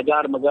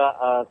pengajar mega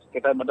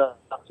kita ada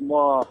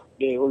semua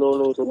di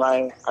hulu-hulu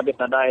sungai habis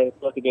nadai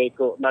tu tiga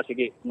ikut dah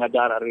segi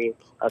pengajar hari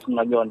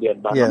Semenanjung dia.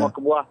 Bahkan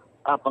kebuah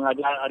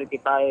pengajar hari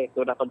kita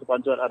tu dah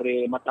pancur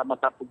hari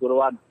mata-mata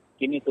perguruan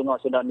kini tunggu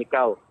sudah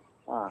nikau.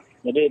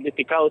 Jadi di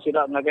tikau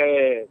sudah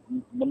ngagai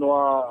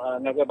menua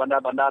ngagai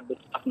bandar-bandar di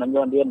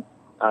Semenanjung dia.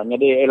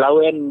 Jadi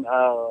lawen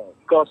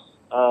cost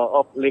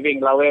of living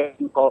lawen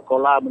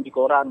kola menjadi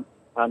korang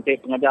nanti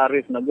pengajar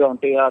Semenanjung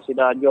nanti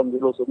sudah jom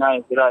dulu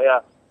sungai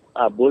tidak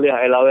boleh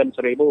lawen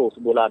 1,000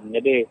 sebulan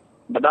jadi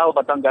bedau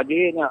batang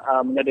gajinya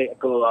menjadi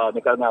aku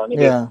misalnya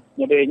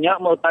jadi nyak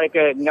mau tai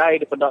ke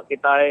ngai di pedak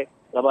kita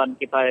lawan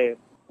kita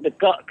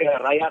dekat ke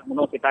rakyat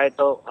menurut kita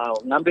itu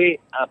ngambil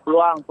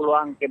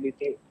peluang ke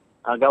bisi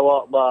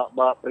gawak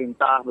ba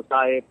perintah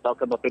besar atau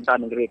ke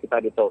pemerintah negeri kita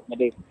itu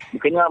jadi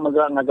mungkinnya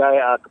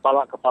ngagai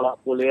kepala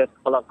polis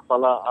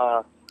kepala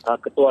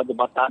ketua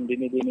jabatan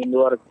dini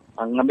luar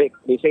ngambil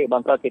bisik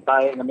bangsa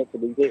kita ngambil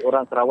bisik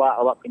orang Sarawak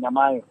awak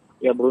kenyamai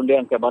ya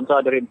berunding ke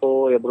bangsa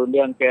Derimpo ya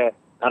berunding ke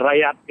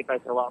rakyat kita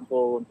Sarawak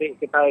pun nanti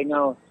kita ini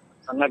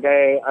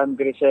ngagai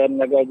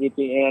immigration ngagai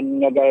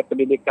GPN ngagai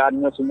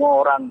pendidikannya semua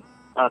orang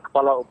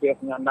kepala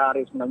UPS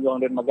ngandari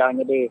Semenanjung dan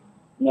megangnya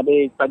jadi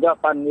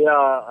tajapan dia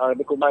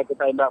di kumai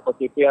kita tidak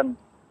positif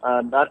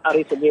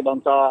dari segi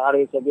bangsa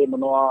hari segi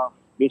menua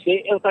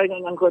bisi saya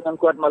nyangkut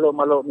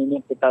malu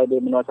minit kita di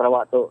menua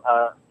Sarawak tu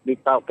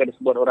ditau ke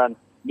disebut orang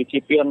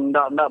disiplin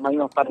ndak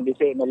mayu kan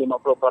bisi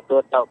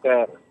 50% tau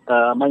ke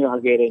mayu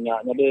harganya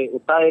jadi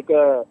utai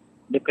ke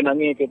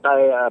dikenangi kita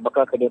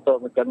bakal ke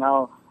detok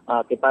mengenal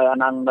kita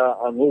anang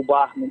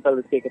ngubah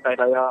mentaliti kita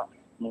daya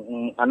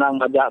anang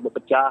majak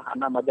berpecah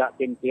anang majak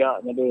tim dia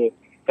jadi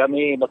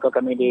kami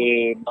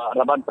di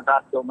Raban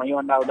Pedas tu mayu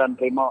anda dan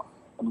terima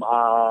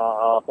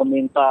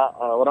peminta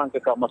orang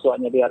kekak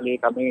masuknya di ahli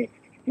kami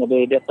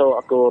jadi dia tu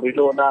aku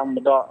rindu dan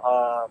bedak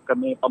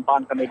kami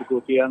pampan kami di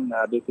Kuching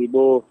di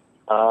Sibu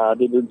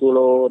di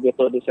Bintulu dia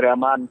tu di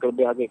Seriaman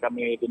kelebih lagi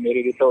kami di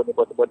Miri gitu di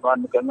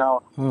Pertubuhan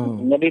kenal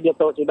jadi dia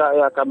tu sudah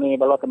ya kami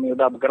kalau kami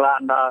sudah bergerak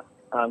dah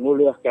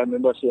nguliah ke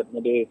membership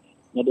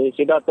jadi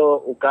sudah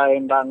tu ukai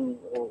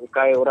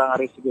orang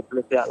hari segi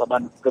pelisiak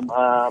laban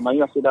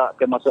mayu sudah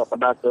ke masuk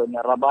pada ke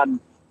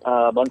Raban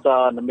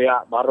bangsa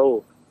nembiak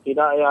baru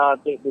tidak ya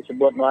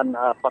disebut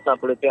pasal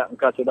pelisiak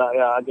engkau sudah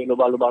ya agi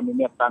luba-luba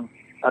minyak tang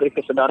hari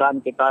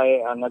kesedaran kita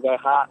ngagai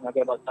hak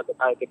ngagai bangsa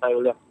kita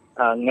boleh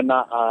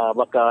ngena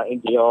baka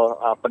NGO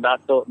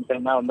pedatuk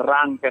misalnya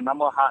nerang ke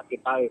nama hak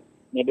kita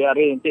jadi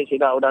hari ini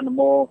sudah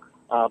nemu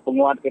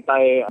penguat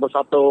kita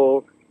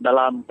bersatu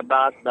dalam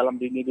pedas dalam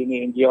dini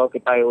NGO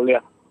kita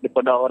boleh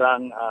daripada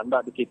orang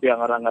tidak dikiti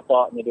yang orang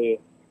apa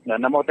jadi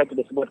nama kita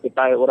disebut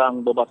kita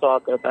orang berbahasa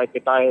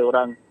kita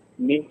orang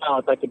minta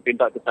kita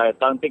pinta kita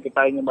nanti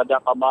kita ingin baca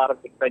kamar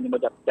kita ingin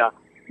baca pecah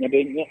jadi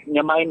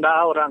nyamain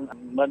dah orang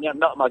banyak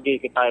tak bagi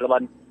kita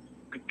lawan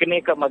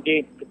kini ke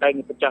bagi kita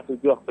ingin pecah 7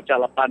 pecah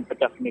 8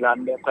 pecah 9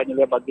 dia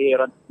bukannya bagi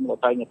orang semua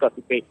tanya ke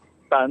sipik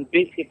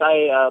nanti kita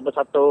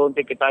bersatu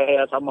nanti kita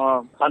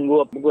sama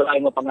sanggup bergulai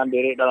mengangan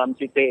diri dalam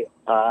titik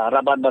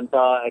Raban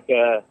bangsa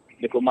ke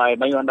di kumai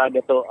mayu anda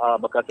dia tu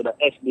bakal sudah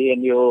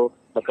SDNU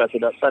bakal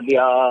sudah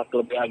sedia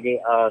lebih lagi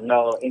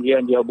ngau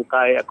Indian dia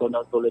bukai aku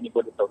nak tulis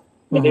nyebut itu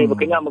jadi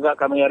bukannya moga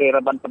kami hari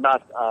Raban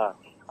Pedas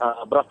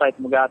berasai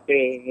semoga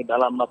hati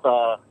dalam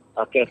masa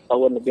kes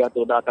tahun lebih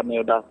tu dah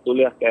kami dah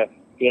tulis ke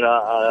kira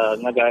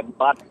ngagai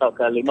 4 atau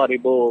ke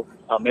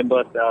 5,000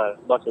 members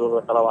seluruh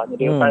Sarawak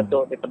jadi saya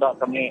tu di Pedas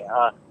kami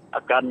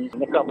akan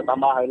nekak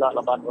bertambah ialah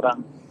laban orang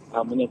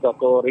menyukai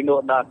ko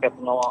rindu dah ke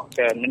pengawak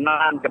ke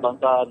ngenan ke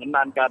bangsa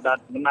ngenan ke adat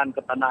ngenan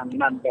ke tanah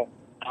ngenan ke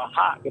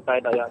hak kita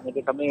daya jadi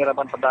kami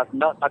Raban Pedas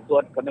tidak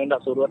takut kami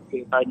tidak surut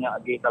kita nya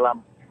lagi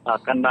dalam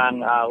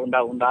kandang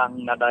undang-undang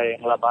nadai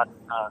ngelaban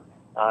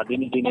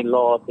dini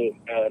law tu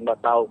nak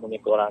tahu punya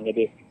orang.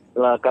 Jadi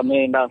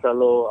kami nak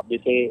selalu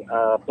bisa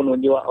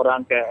penunjuk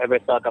orang ke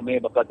evesta kami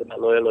bakal kena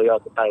loyal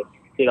kita.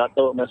 Tidak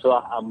tu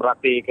mesuah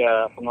merapi ke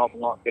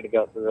pengok-pengok ke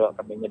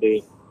kami. Jadi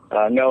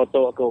ngau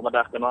tu aku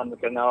madah kenan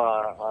ngau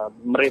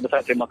meri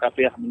besar terima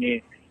kasih ni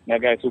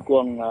ngagai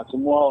sukung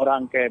semua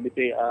orang ke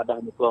bisa dah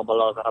sukung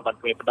bala sahabat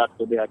kami pedas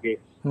tu di lagi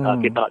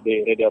kita di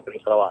Radio Free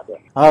Sarawak tu.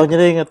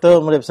 Jadi ngatu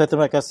meri besar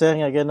terima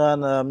kasih ngagai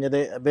nan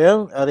menjadi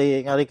bel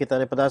hari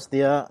kita di pedas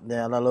dia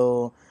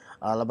lalu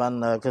laban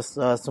ke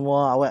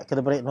semua awak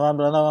kena beri nuan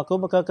beranau aku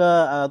bakal ke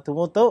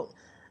temu tu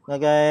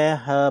ngagai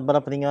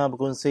bara peninga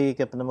berkongsi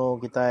ke penemu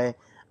kita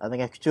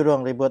dengan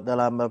kecurung ribut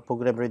dalam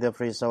program Radio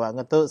Free Sarawak.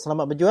 Ngatu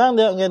selamat berjuang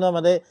dia ngagai nuan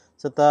adik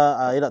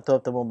serta ilak tu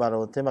temu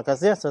baru. Terima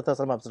kasih serta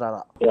selamat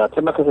berserak. Ya,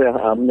 terima kasih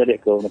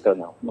menjadi aku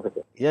terima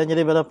kasih. Ya,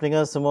 jadi bala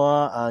peninga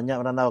semua nyak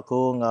beranau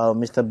aku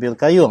Mr. Bill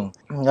Kayung.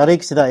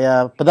 Ngari sidak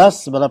ya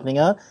pedas bala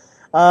peninga.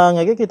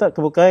 Ngagai kita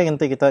kebukai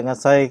nanti kita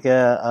ngasai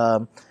ke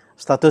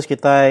status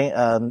kita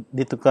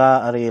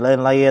ditukar hari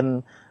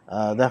lain-lain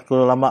dah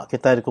kulu lama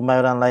kita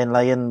dikumai orang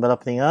lain-lain bala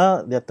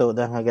peninga dia tu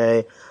dah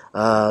ngagai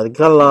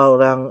kalau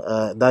orang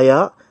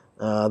Dayak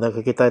dan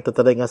kita itu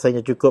tadi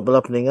ngasainya cukup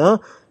bala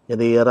peninga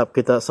jadi harap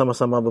kita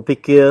sama-sama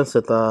berfikir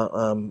serta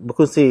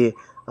berkongsi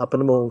apa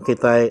nemu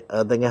kita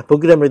dengan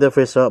program Radio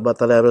Free Sarawak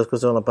batali arus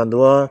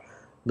 082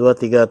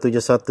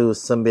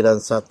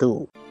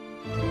 237191.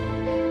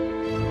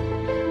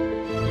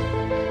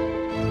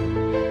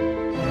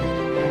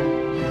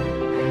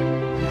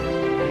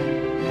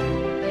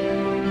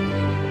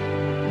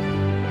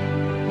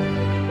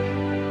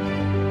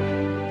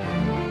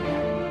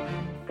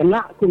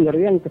 Kena aku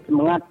ngerian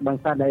kesemangat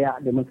bangsa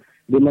Dayak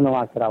di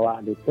Menua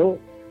Sarawak itu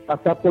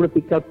pasal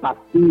political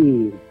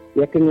party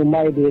ya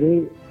ngumai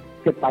diri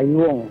ke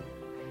payung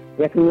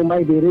ya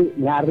ngumai diri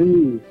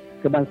nyari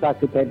ke bangsa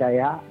kita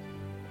Dayak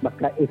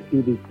maka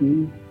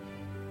SPDC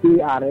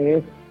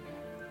TRS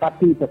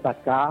Parti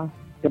Pesaka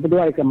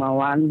kebetuai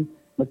kemauan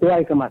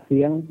betuai ke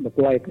Masing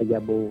betuai ke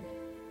Jabu.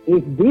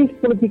 Is this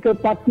political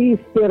party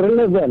still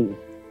relevant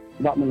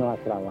buat Menua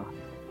Sarawak?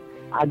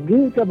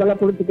 Agi ke bala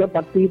politika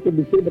parti itu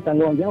bisa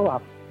bertanggungjawab.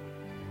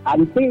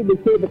 Anti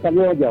bisa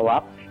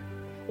bertanggungjawab.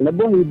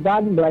 Lebih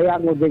iban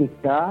belayak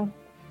ngogengsa.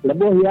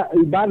 Lebih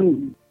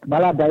iban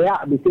bala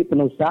Dayak bisa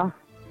penusah.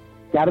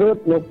 Carut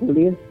lo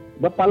polis.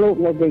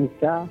 Berpaluk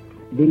ngogengsa.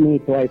 Dini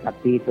tuai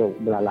parti itu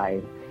belalai.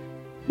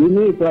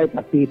 Dini tuai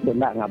parti itu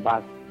nak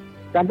ngabas.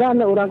 Kadang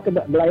orang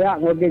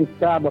belayak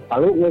ngogengsa.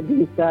 Berpaluk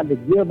ngogengsa.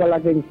 Dia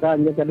bala gengsa.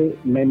 Dia tadi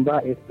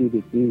member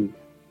SPDC.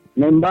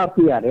 Member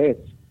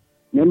PRS.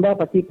 Member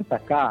Parti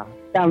Pesaka.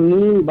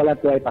 Kami bala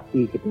tuai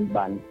parti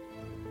ketiban.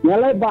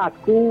 Nyalai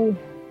baku,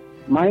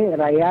 mai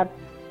rakyat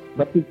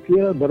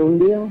berfikir,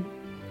 berunding.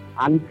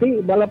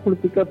 Anti bala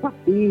political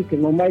parti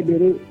kengumai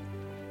diri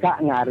kak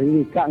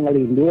ngari, kak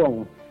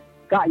ngelindung,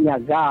 kak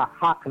nyaga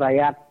hak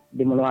rakyat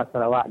di Menua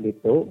Sarawak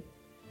itu.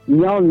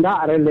 Nyau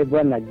ndak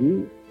relevan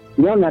lagi.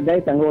 Nyau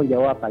nadai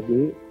tanggungjawab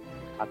lagi.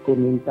 Aku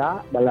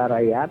minta bala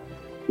rakyat,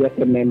 ya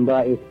ke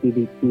member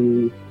SPDC,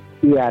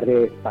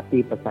 PRS,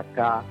 Parti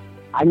Pesaka,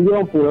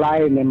 anjung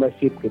pulai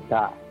membership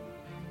kita.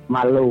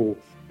 Malu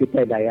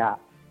kita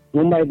Dayak.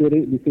 Ngumai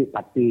diri di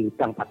parti.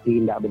 Tang parti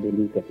tidak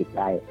berdiri ke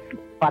kita.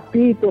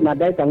 Parti itu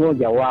nadai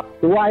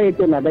tanggungjawab. Tuai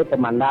itu nadai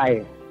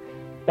pemandai.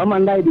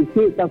 Pemandai di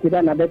sini tang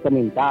tidak nadai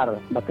pemintar.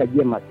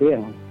 Bakajian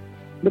masing.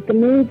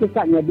 Bekeni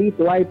kita jadi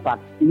tuai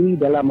parti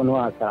dalam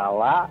Menua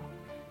Sarawak.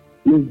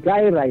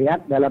 Nigai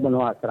rakyat dalam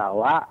Menua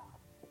Sarawak.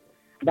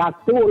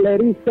 Datuk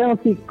Leri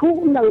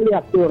Sensiku nak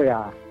lihat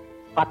ya.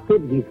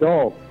 Patut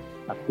dissolve.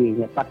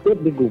 Partinya patut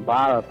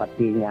digubal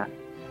partinya.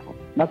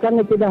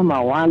 Bahkan itu dah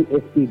mawan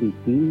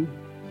SPDC,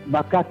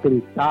 bakal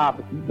cerita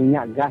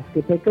minyak gas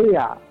kita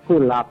kaya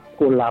kulap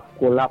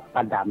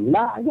padam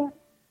lah aja.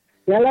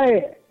 Yalah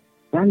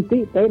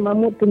nanti saya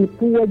mamut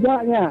kenipu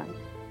aja.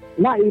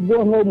 Nak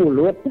ibu ngau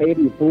mulut saya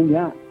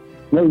nipunya,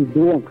 ngau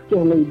hidung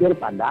kecuh ngau hidung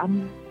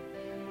padam.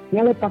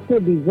 Yalah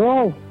patut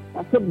dissolve,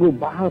 patut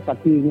gubal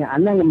partinya.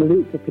 Anak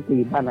membeli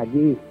keketiban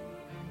lagi.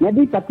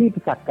 Jadi parti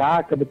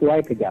Pesaka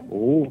kebetulan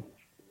kejabu.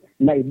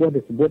 Nak ibu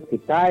disebut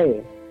kita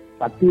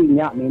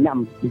partinya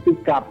minam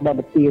mentikap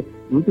betis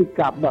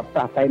mentikap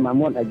pasai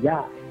mamut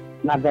aja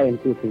nada yang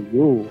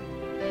setuju.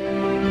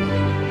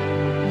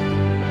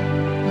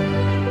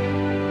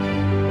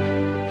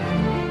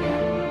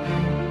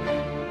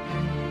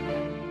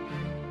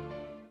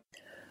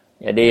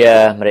 Jadi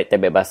mereka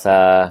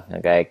berbahasa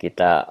ngagai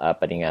kita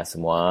pendengar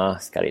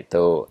semua sekali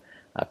itu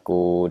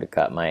aku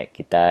dekat mic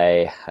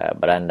kita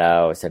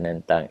berandau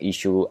tentang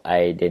isu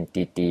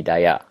identiti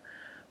Dayak.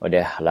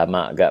 Udah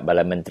lama agak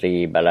bala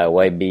menteri, bala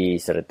YB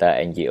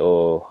serta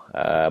NGO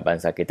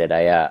bangsa kita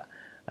Dayak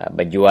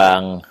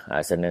berjuang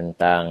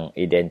tentang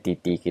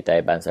identiti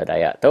kita bangsa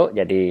Dayak tu.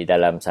 Jadi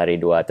dalam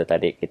sehari dua tu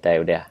tadi kita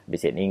udah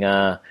bisik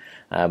ninga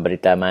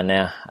berita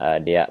mana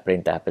dia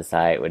perintah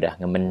pesai udah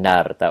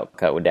ngemendar tau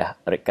ke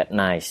udah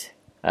recognize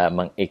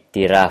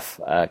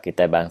mengiktiraf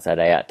kita bangsa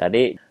Dayak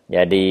tadi.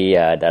 Jadi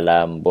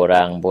dalam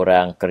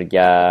borang-borang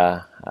kerja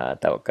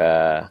atau ke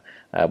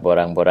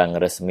borang-borang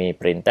resmi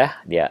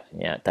perintah dia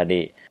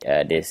tadi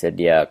dia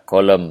sedia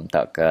kolom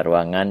tak ke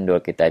ruangan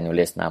dua kita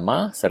nulis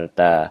nama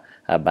serta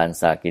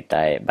bangsa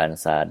kita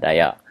bangsa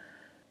Dayak.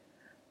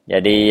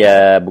 Jadi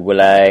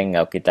begulai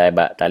ngau kita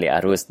bak tali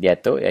arus dia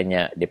tu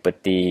ianya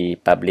Deputy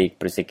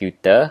Public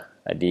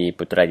Prosecutor di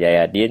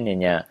Putrajaya Din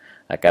ianya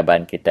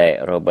kaban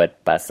kita Robert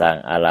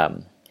Pasang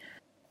Alam.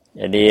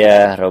 Jadi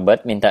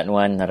Robert minta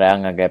nuan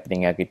nerang agar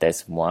pendengar kita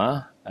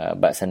semua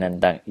bak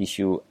senentang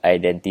isu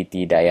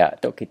identiti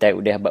Dayak tu kita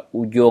udah bak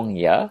ujung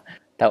ya.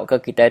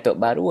 Tahukah kita tu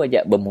baru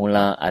aja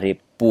bermula hari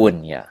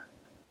pun ya.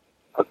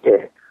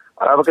 Okey.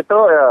 Begitu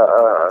ya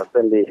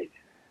Sandy.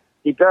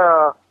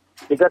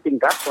 Tiga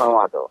tingkat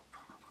selama tu.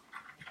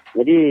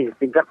 Jadi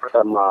tingkat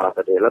pertama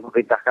tadi lah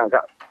perintahkan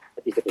agak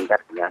tiga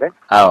tingkat sebenarnya.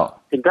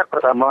 Tingkat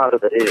pertama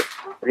tu tadi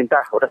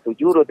perintah sudah 7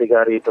 tu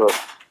 3 hari tu.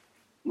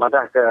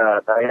 Madah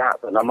ke Dayak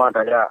tu nama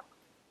Dayak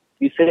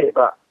bisa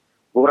pak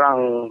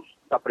kurang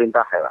tak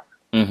perintah ya.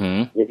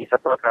 Jadi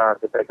satu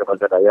kita ke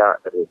bangsa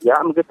Dayak tadi.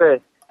 Ya kita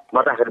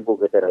madah ke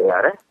buku kita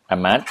Dayak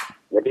Amat.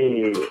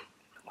 Jadi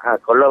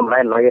kolom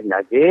lain-lain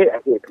lagi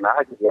kena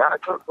lagi ya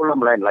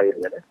kolom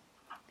lain-lain ya.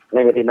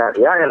 Jadi nak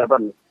dia ialah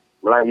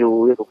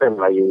Melayu, dia bukan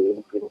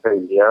Melayu, dia bukan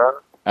India,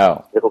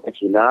 dia bukan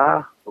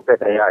Cina, bukan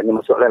Dayak, ini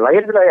masuk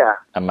lain-lain sudah ya.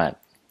 Amat.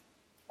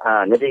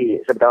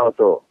 Jadi sedang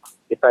tu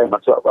kita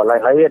masuk ke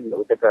lain-lain,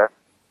 kita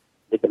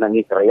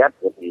dikenangi ke rakyat,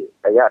 jadi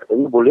rakyat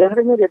ini boleh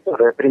hanya dia tu,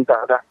 ada perintah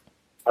dah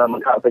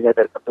mengapa-nya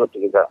dari ketua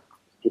juga,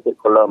 kita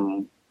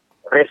kolom,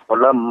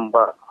 kolom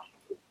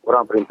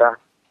orang perintah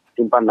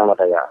simpan nama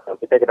Dayak.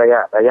 Kita ke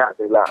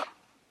Dayak bila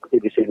kita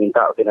bisa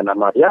minta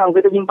nama dia,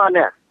 kita simpan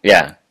ya.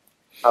 Ya.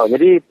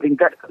 Jadi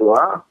peringkat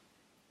kedua,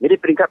 jadi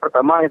peringkat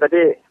pertama yang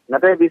tadi,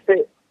 nanti bisa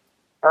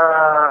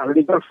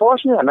legal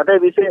force-nya, nanti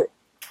bisa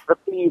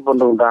seperti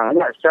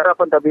undang-undangnya secara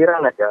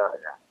pentadbiran aja.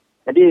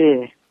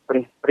 Jadi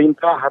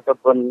perintah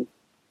ataupun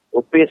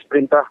upis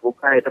perintah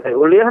bukan itu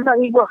boleh nak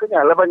ngibah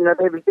kena, lepas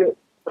nanti bisa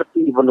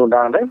seperti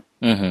undang-undang deh.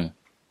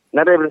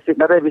 Nanti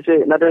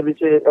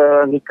bisa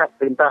ngikat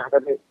perintah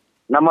tadi,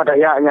 nama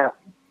Dayaknya,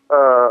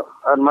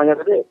 namanya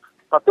tadi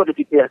patut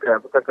dipikirkan,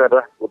 bukan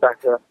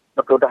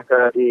ke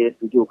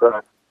disetuju ke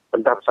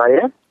pentad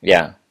saya.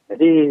 Ya.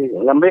 Jadi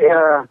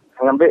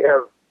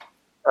ngambil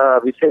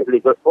bisa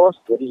legal force.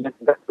 Jadi yang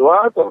tingkat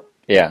kedua tu.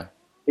 Ya.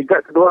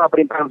 Tingkat kedua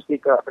perintah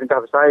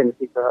saya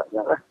mesti ke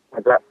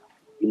agak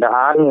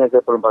binaan ke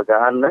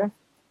perlembagaan.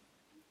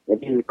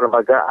 Jadi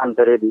perlembagaan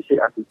dari bisi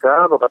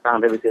artikel,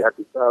 berkaitan dari bisi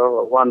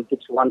artikel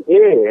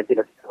 161A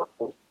tidak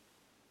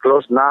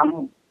close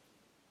 6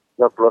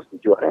 ke close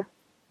 7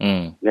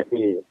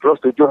 Jadi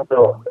close 7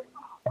 tu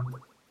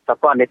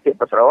siapa native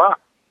Sarawak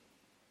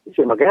isi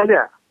bagian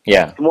dia.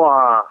 Ya.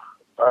 Semua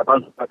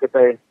bangsa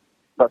kita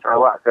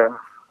Sarawak ke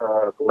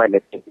kumai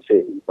native isi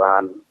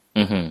Iban.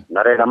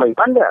 Nara nama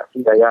Iban dia,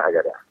 si Dayak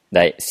aja dia.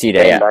 Si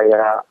Dayak.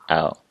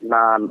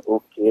 Nan,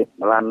 Ukit,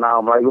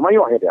 Melanau,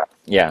 Melayu aja dia.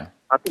 Ya.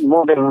 Tapi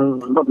more than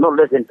not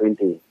less than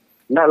 20.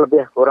 Nak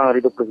lebih kurang dari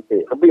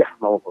 20 lebih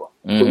mau apa.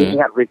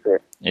 Ingat berita.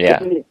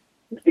 Ya. Jadi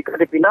mesti kena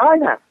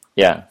dipindahnya.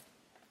 Ya.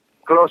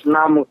 Close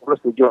 6,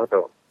 close 7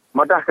 tu.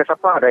 Madah ke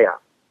siapa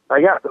Dayak?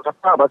 Dayak ke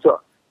siapa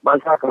masuk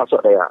bangsa ke masuk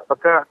Dayak?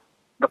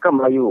 Maka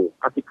Melayu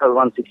artikel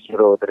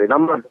 160 tadi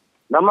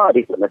nama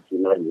dikenasi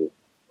Melayu.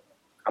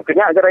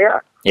 Akhirnya aja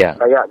Dayak. Ya.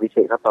 Dayak bisa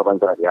siapa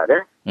bangsa dia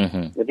deh.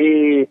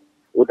 Jadi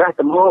udah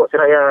temu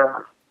saya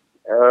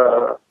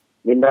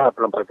minda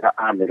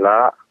perlembagaan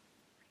nila.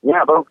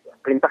 Nya abang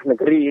perintah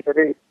negeri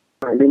tadi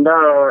minda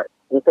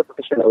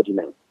interpretation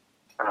ordinance.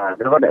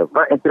 Dalam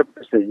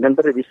interpretation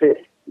nanti bisa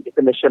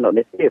definition of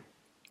native.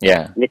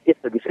 Ya.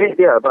 Native bisa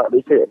dia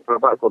bisa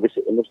ko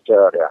bisa Indonesia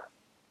dia.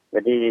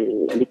 Jadi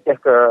nikah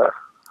ke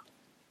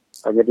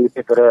jadi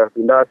kita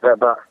pindah ke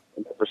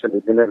interpretation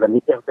ordinance dan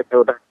nikah ke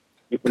udah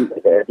dipindah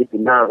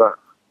ke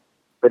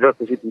federal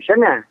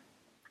constitution-nya.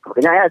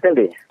 Makanya ya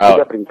sendiri.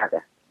 Tiga peringkat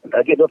ya.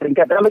 Lagi 2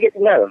 peringkat dalam lagi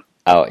tinggal.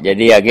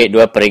 Jadi lagi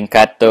 2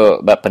 peringkat tu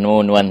bak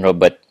penuh Nuan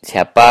Robert.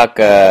 Siapa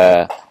ke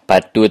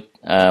patut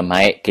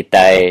maik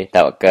kita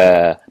tahu ke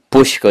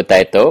push kota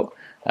itu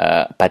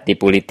parti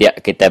politik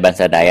kita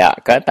bangsa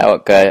Dayak ke tahu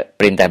ke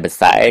perintah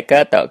besar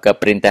ke tahu ke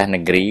perintah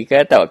negeri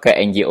ke tahu ke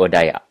NGO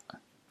Dayak.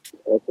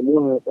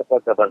 Semua ke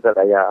bangsa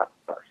Dayak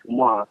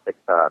semua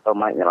sektor atau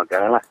maiknya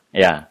makan lah.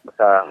 Ya.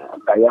 Maka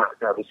Dayak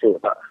dah bisa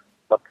tak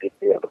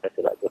kritik bekas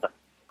lah tu lah.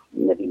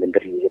 Jadi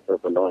menteri itu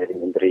penuh jadi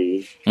menteri.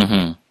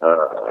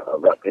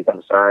 Perintah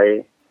besar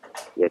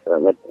ya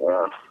kerana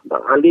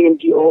ahli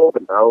NGO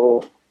pun tahu.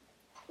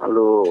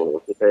 Lalu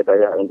kita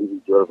Dayak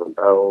individual pun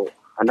tahu.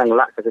 Anak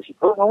ngelak ke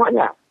situ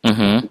awaknya.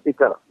 Mesti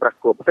ke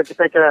berakut. Pasal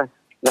kita ke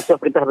nasihat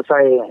perintah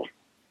besar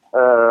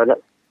nak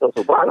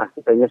cuba lah.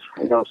 Kita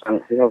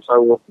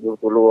usaha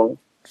tolong.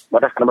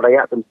 Madah kena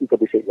Dayak tu mesti ke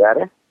bisik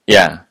dia.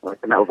 Ya.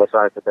 Kena ubah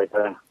kita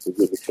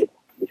bisik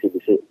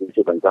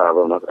bangsa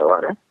abang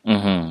Sarawak.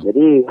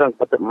 Jadi orang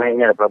patut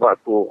mainnya berapa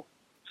aku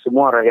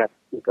semua rakyat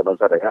ke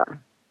bangsa Dayak.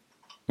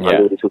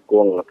 Lalu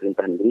disokong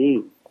perintah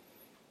negeri.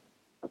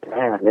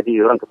 Jadi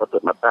orang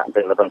patut mata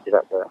dan lebang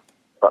tidak ke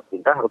Pak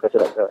Perintah bukan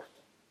tidak ke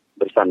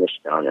Barisan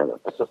Nasionalnya.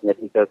 Kasusnya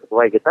ke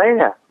ketua kita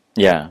ya.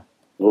 Ya.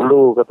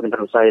 Dulu ke perintah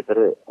usaha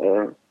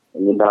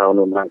minta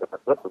undang-undang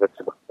kesatuan sebagai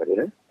sebuah tadi.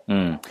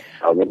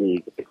 Jadi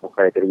ketika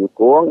kaya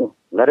ternyukung,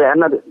 dari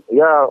anak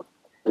ya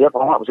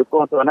pengamak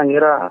bersukung tu anak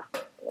ngira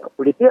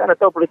politik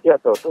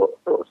atau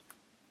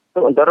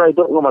tu antara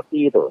hidup dengan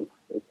mati tu.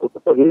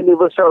 Itu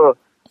universal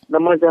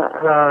namanya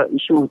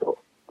isu tu.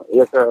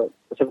 Ya ke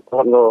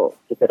kesempatan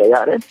kita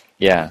daya kan.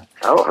 Ya.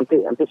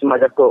 Nanti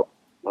semacam tu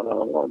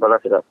balas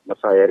tidak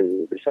saya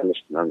di Barisan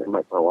Nasional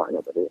memang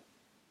bawahnya tadi.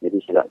 Jadi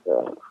sila ke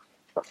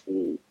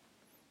pasti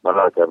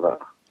balas ke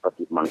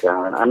pasti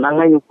mangkangan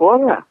anangan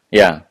nyukung lah.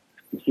 Ya.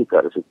 Mesti ke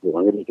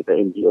sukung. Jadi kita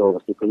NGO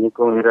mesti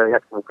penyukung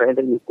rakyat bukan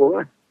dari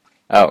nyukung lah.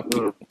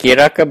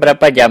 Kira ke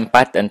berapa jam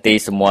 4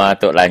 nanti semua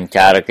tu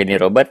lancar kini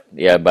Robert?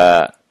 Ya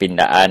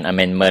pindaan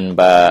amendment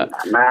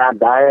Nah,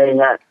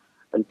 dayanya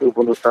tentu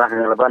pun usaha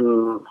yang leban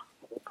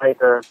upaya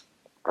ke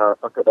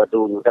pakai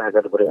dadu mudah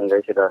agar beri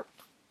anggai sudah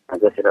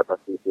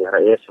pasti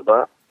rakyat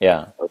sebab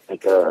ya. Upaya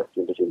ke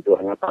cintu-cintu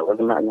hanya tahu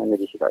kenanya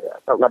jadi sudah ya.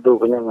 Tahu ngadu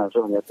punya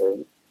ngasuh hanya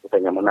kita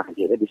menah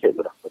jadi bisa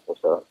sudah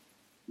proposal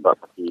bak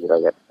pasti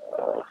rakyat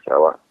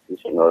Sarawak di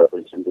sini oleh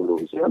polisi dulu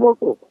di sini mau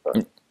tu.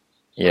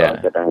 Ya.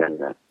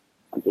 Cadangan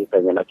nanti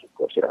tanya nak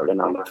cukup sila oleh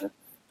nama.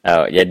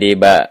 Jadi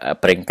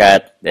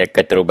peringkat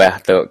keterubah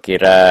tu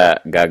kira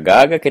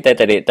gagal ke kita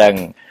tadi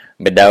tang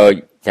bedau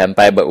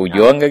sampai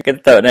berujung ke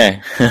kita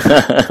ni?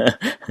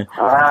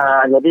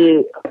 Jadi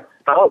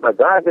tahu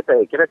gagal kita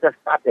kira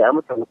start ya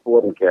macam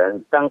pun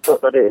kan. Tang tu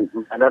tadi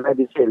ada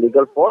bisa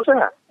legal force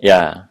lah.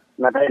 Ya.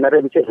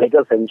 Ada bisa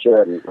legal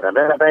sanction.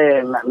 Ada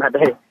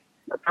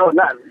tahu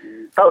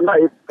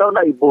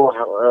nak ibu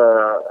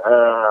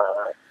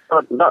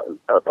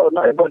tahu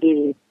nak ibu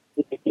di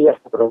PPS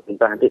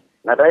pemerintah nanti.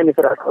 Ada ini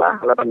sudah salah,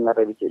 lapan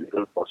ada di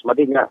legal force.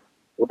 Madinya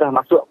sudah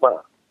masuk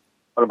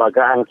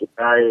perlembagaan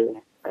kita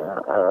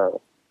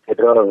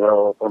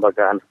federal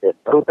perlembagaan state.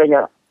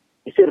 Terutama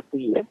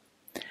diserti ya.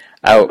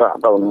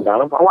 Tahun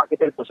dalam awak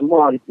kita itu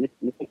semua di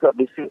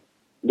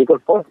legal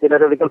force,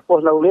 tidak ada legal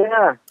force nak boleh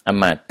lah.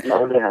 Amat.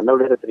 Nak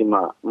boleh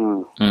terima.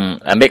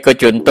 Ambil ko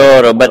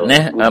contoh Robert ni,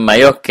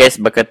 mayo kes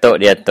berketuk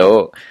dia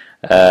tu.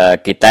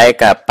 Kita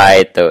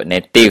kapai tu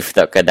native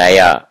tu ke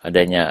Dayak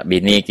adanya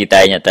bini kita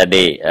nya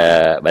tadi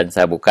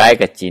bangsa bukai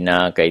ke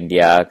Cina ke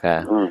India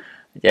ke.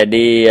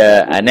 Jadi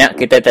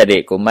anak kita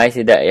tadi kumai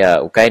sidak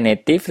ya ukai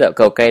native tak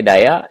ke ukai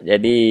Dayak.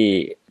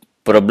 Jadi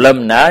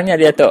problem nanya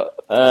dia tu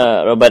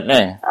Robert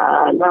ni.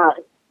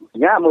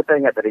 Ya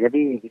mutanya tadi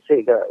jadi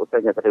bisa ke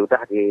utanya tadi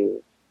udah di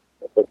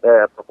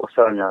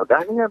proposalnya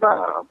udahnya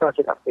apa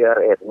sikap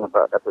PRS dengan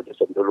Pak Datuk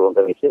Joseph dulu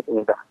enggak bisa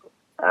minta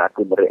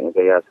aku beri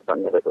gaya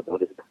sebabnya itu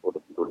tulis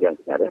dulu yang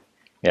ada.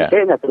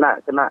 Kayaknya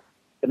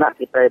kena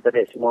kita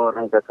tadi semua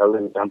orang ke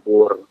kawin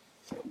campur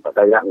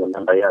Dayak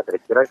dengan Dayak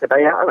kira ke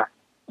Dayak lah.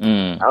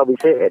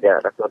 Bisa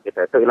ada rakyat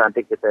kita itu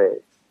nanti kita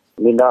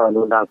minta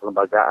undang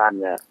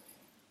kelembagaannya.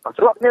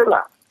 Maksudnya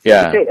lah.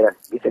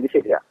 Bisa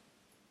dia.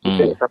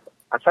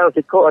 Asal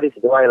siko ada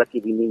sesuai laki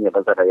bininya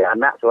bangsa Dayak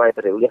anak sesuai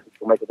tadi boleh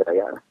kumai kita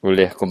Dayak.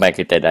 Boleh kumai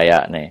kita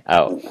Dayak ni.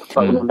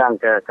 Undang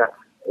ke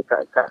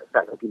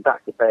minta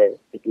kita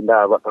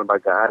dipindah buat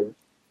perlembagaan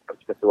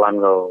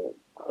persekutuan ngau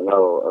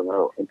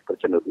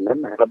interpersonal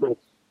lebih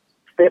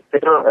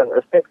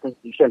state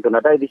constitution tu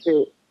ada di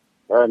sini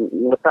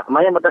letak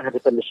maya madah ada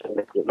condition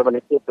ni lepas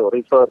itu tu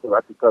refer to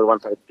article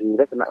 153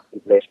 dia kena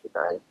privilege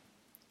kita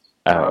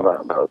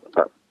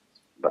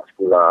bak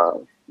sekolah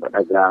bak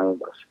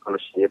dagang bak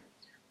scholarship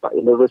bak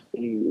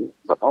universiti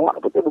bak awak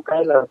betul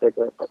bukailah saya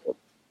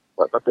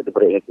patut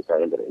diberi kita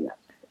yang darinya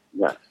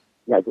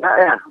ya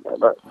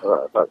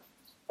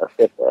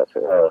state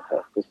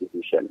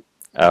constitution.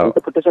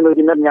 Interpretation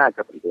ordinarnya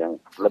apa itu yang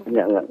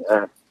lebihnya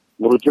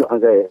merujuk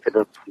anggaran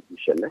federal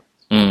constitution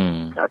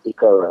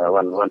artikel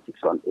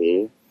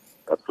 161A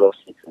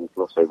clause 6 and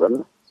clause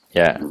 7.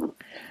 Ya.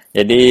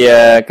 Jadi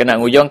kena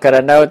ngujung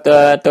kerana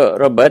tu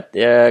Robert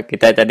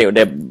kita tadi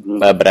udah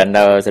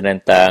berandau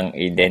tentang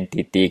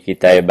identiti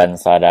kita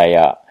bangsa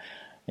Dayak.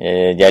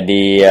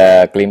 Jadi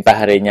kelimpah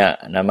harinya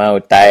nama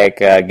utai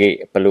ke agi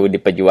perlu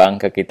diperjuang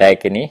ke kita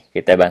kini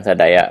kita bangsa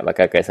Dayak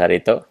bakal ke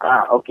sarito.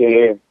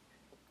 Okey.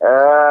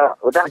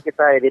 Udah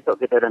kita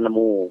dah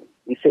nemu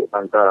isi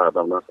bangsa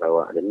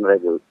Sarawak dan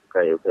mereka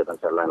kayu ke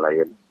bangsa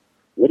lain.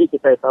 Jadi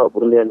kita tahu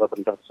perundingan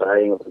pemerintah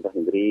saing pemerintah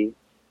negeri.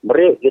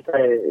 Mereka kita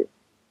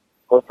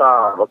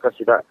kota bakal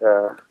sidak ke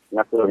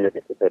ngatur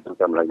kita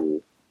tengkam lagi.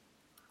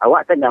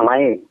 Awak kan yang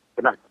main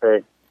kena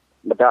kita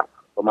bedak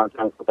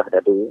pemangsang kota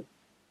dadu.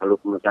 Lalu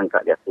kemudian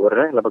kat diatur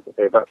lepas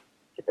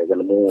kita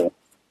nemu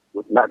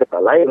nak dekat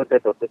lain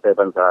kita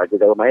bangsa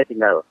jadi ramai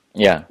tinggal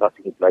bak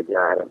segi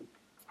pelajar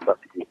bak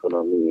segi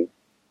ekonomi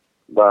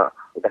bak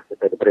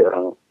kita diberi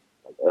orang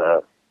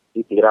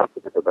ditirap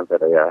kita bangsa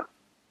daya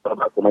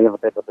sebab aku main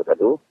hotel kota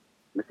tadu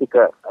mesti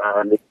ke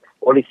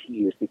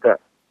polisi mesti ke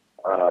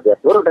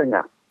diatur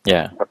adanya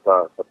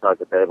apa kita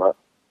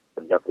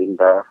kerja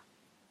perintah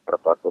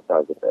berapa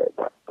kota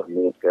kita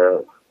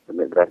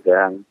permit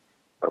dagang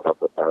berapa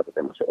kota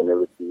kita masuk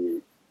universiti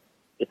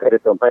kita ada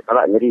tempat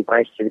kalau nyeri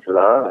vice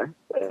chancellor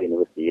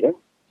universiti dah.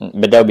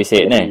 Bedau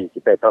bisik ni.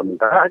 Kita tahu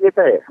minta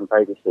kita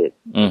sampai bisik.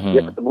 Dia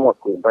ketemu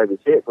aku sampai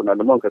bisik, aku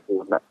nak demam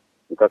aku nak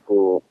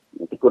aku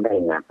nanti aku dah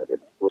ingat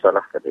aku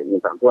salah kata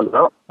minta tuan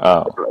tau.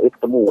 Kalau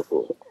ketemu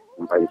aku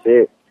sampai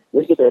bisik.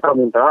 Jadi kita tahu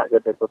minta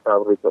kita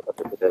tahu rekod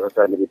atau kita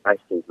rasa jadi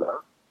vice chancellor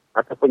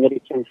ataupun jadi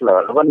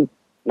chancellor. Lawan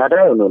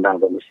nada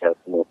undang-undang Malaysia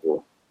semua tu.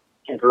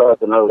 Chancellor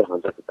tu oleh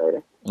masa kita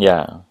ya. Ya.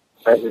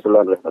 Vice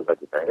chancellor oleh masa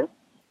kita ya.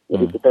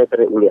 Jadi kita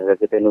tarik uliah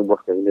kita nubuh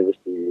ke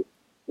universiti.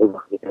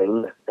 Nubuh kita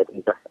uliah kita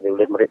perintah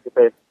oleh mereka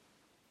kita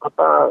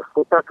apa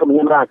kota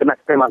kemenyerah kena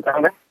kita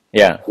mantang kan?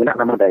 Ya. Minat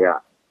nama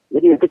daya.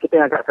 Jadi nanti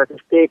kita agak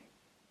statistik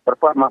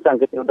berapa masa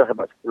kita sudah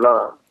hebat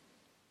sekolah.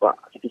 Pak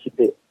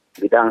sitik-sitik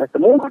bidang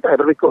semua kita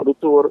berikut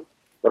tutur,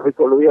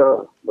 berikut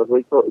lawyer,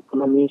 berikut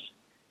ekonomis,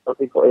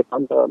 berikut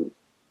pantan.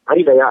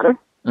 Hari daya kan?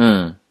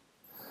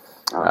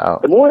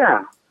 Semua ya.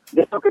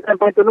 Dia kita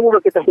sampai tu nunggu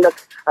kita hendak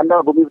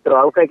anda bumi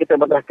putra. Bukan kita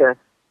badah ke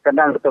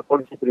kandang atau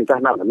polisi perintah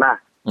nak. Nah,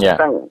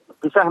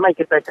 susah mai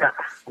kita ke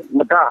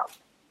medak.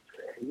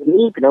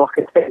 Ini kena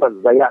wakil kita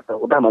gaya tu.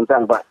 Udah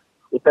mantang pak.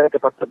 Kita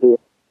patut di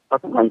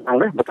patut mantang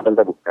dah.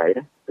 Betul-betul bukai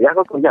dah. Ya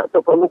aku punya tu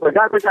perlu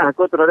kerja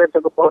aku terus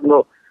aku pohon go.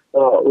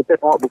 Utai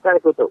mau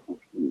bukai aku tu.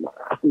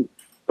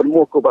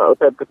 Perlu aku buat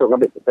utai aku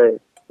ngambil kita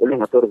boleh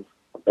ngatur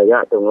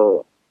gaya tu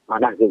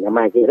mana ke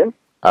nyamai ke dah.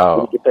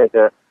 Jadi kita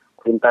ke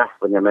perintah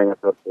penyamai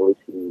ngatur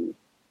polisi.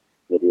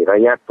 Jadi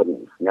rakyat pun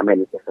nyamai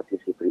ni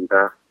sisi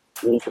perintah.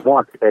 Ini semua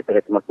kita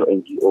termasuk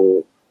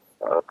NGO,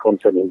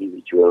 concern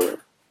individual,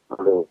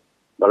 lalu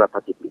bala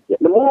parti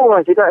politik. Semua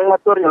tidak yang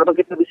ngatur yang lepas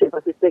kita bisa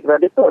statistik.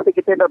 Dia tu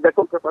kita dah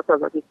berlaku ke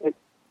pasal statistik.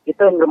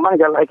 Kita ngeremang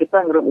jalan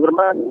kita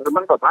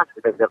ngeremang tak pas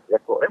kita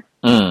berlaku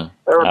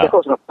Kalau berlaku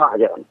senapa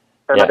aja.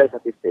 Kita ada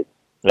statistik.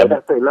 Kita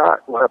telah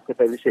harap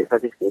kita bisa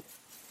statistik.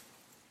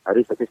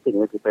 Hari statistik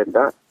ni kita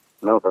dah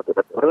nama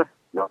patut-patut lah.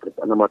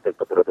 Nama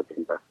patut-patut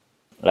perintah.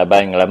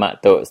 Laban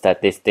ngelamak tu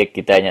statistik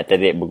kita hanya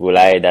tadi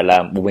bergulai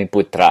dalam Bumi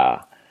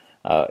Putra.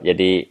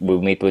 Jadi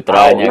Bumi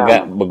Putra nya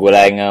agak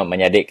bergulai dengan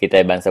menyadik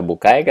kita bangsa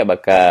bukai ke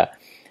bakal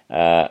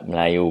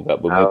Melayu ke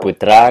Bumi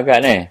Putra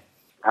ke ni.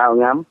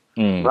 Ngam.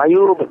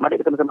 Melayu,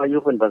 mari kita macam Melayu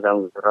pun bangsa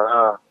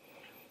Putra.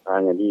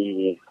 Jadi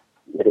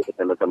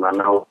kita macam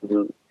Manau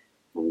pun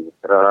Bumi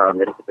Putra,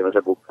 jadi kita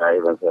macam bukai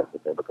bangsa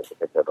kita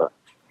bakal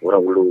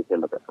orang ulu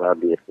yang bakal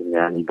kelabir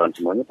punya iban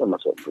semuanya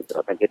termasuk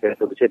Putra. Kan kita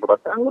itu bisa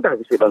berbatang udah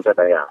bisa bangsa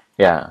Dayak.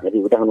 Ya.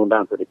 Jadi udah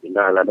undang tu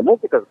dipindah lah. Nemu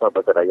kita sebab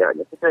bangsa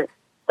Dayaknya. Kita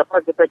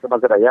ke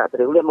bangsa Dayak.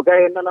 Jadi boleh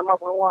megain nama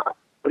bawa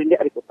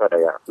perindik di kota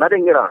Dayak. Nada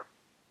ngira.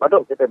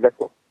 Padok kita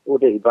berlaku.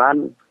 Dia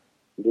iban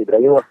di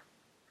Dayuh,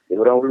 di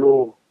orang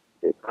ulu,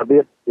 di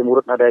Kabir, di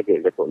Murut nada ke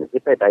berlaku.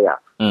 Kita Dayak.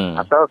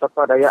 Asal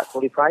siapa Dayak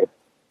qualified,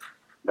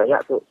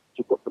 Dayak tu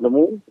cukup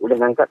penemu, boleh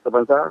ngangkat ke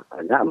bangsa,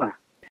 banyak mah.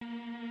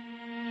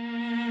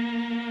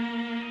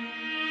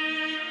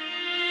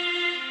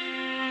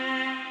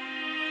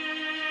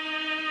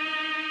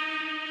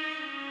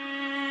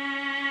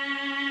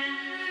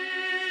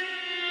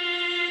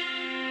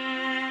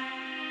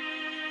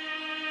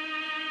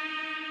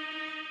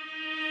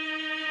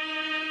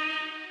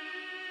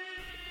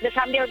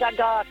 Sambil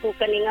gagal aku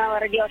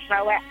keningal radio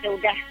Sarawak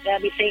sudah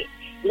bisik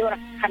lur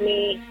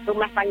kami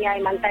rumah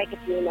panjai mantai ke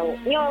Pino.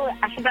 Nyo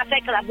asal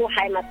saya ke labuh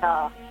hai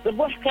mata.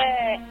 Lebuh ke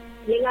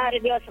ningal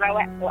radio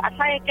Sarawak tu.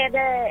 Asal ke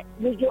ada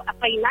bujuk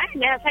apa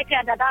ini? Saya ke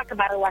ada ke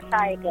baru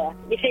wasai ke.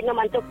 Bisik no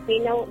mantuk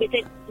Pino,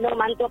 bisik no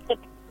mantuk ke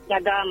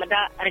gagal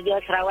meda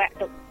radio Sarawak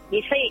tu.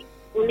 Bisik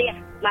uliah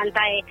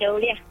mantai ke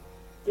uliah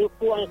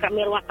yukuang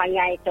kami rumah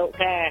panjai tu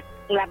ke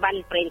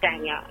ngelaban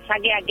perintahnya.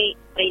 Sagi-agi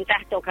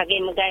perintah tu kagi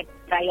megai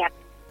rakyat.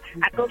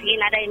 Aku sigin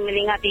ada yang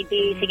mendengar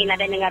TV, sigin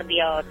ada yang dengar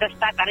dia. Terus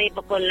tak hari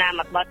pukul 6,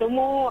 aku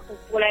batumu, aku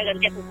pulai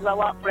ganti, aku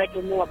bawa pulai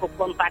tumu, aku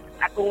pukul 4.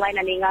 Aku ngain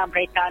dengar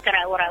berita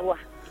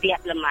terawah-rawah setiap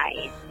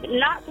lemai.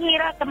 Nak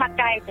ngira ke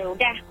makai tu,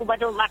 dah aku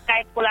baru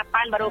makai pukul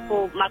 8 baru aku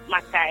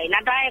makai.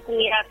 Nada aku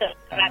ngira ke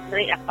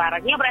berit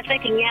apa. Nya berasa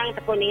kenyang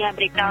aku dengar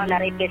berita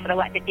dari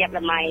Sarawak setiap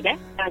lemai dah.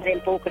 Yang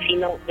rempu ke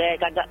sino ke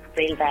gagak ke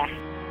perintah.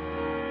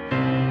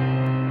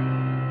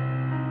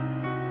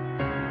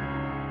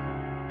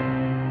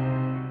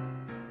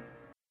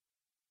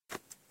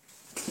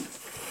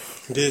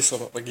 Okay,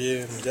 selamat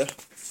pagi Mujar.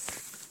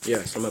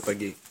 Ya, selamat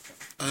pagi.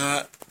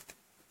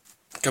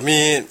 Kami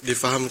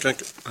difahamkan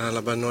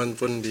Labanuan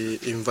pun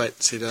di-invite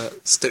sida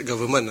state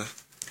government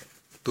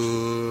to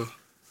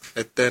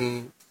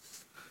attend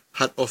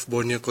Heart of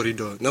Borneo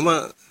Corridor.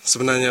 Nama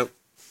sebenarnya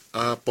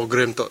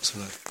program tu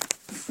sebenarnya.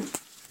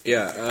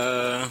 Ya,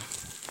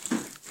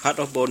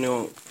 Heart of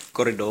Borneo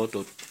Corridor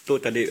tu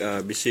tadi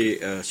bisi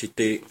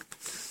sitik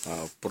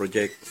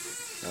projek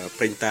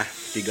perintah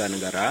 3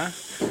 negara.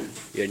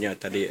 Ianya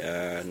tadi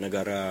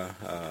negara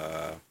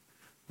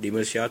di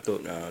Malaysia tu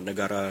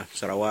negara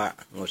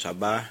Sarawak, ngau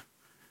Sabah,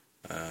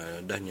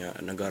 dahnya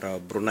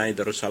negara Brunei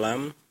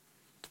Darussalam,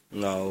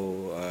 ngau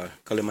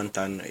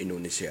Kalimantan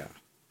Indonesia.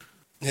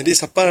 Jadi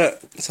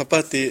siapa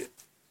ti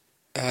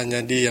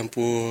jadi yang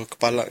pu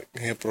kepala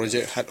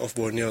projek Heart of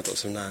Borneo tu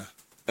sebenarnya.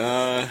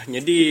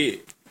 Jadi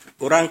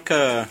orang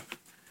ke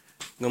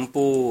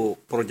ngempu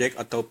projek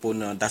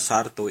ataupun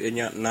dasar tu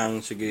ianya nang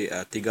segi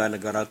 3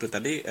 negara tu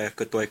tadi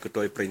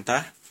ketua-ketua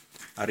perintah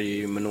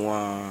hari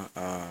menua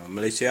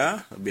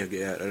Malaysia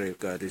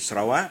di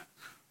Sarawak,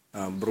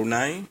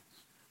 Brunei,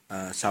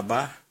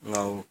 Sabah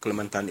ngau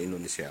Kelimatan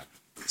Indonesia.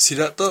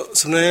 Sidak tu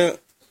sebenarnya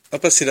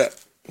apa sidak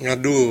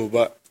ngadu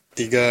bak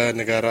 3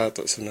 negara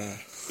tu sebenarnya.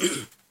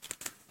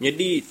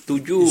 Jadi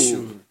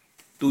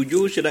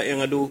tujuh sudah yang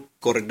ngadu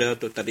koridor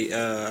tu tadi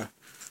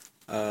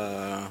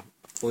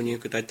punya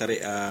kita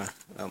tarik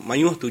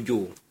mayuh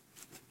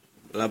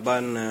 7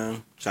 laban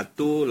 1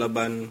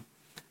 laban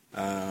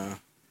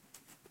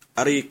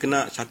hari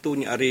kena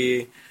satunya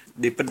hari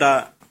di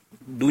pedak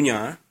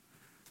dunia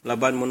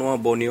laban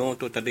menua Borneo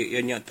tu tadi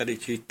ianya tadi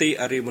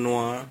cerita hari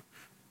menua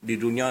di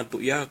dunia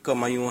tu ya ke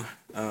mayuh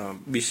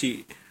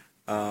bisi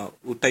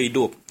utai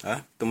hidup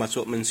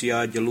termasuk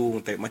mensia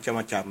jelung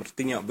macam-macam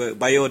artinya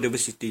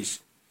biodiversity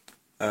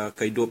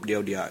kehidup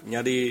dia.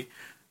 Jadi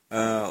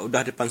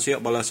udah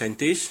dipansiak bala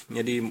saintis,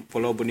 jadi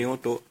Pulau Borneo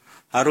tu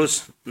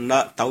harus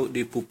nak tahu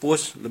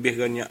dipupus lebih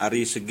banyak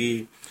dari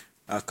segi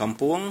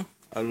kampung,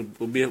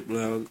 lebih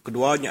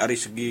keduanya dari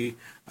segi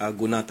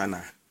guna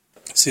tanah.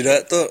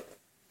 Sidak tu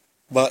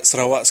bak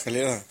Sarawak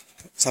sekali lah.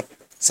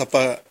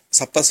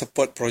 Siapa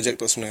support projek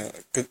tu sebenarnya?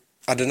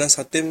 Adana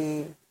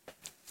satim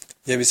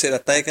yang bisa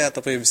datai ke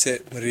ataupun yang bisa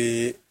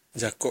beri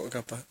jakok ke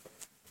apa?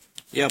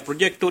 Ya,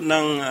 projek tu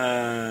nang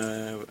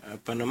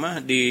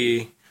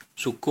di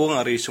sukung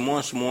hari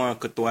semua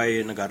ketua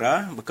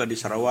negara bakal di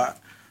Sarawak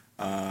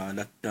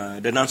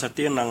dan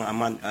satu nang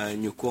amat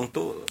nyukung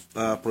tu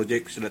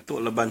projek sudah tu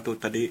leban tu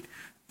tadi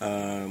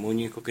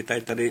munyi ko kita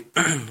tadi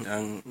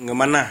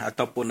ngemanah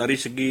ataupun dari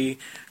segi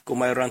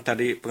kumai orang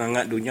tadi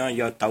pengangat dunia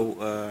ya tahu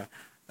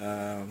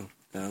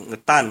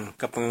ngetan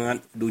ke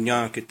pengangat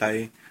dunia kita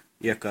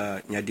ya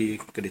ke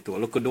nyadi ke ditu.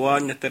 Lalu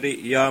keduanya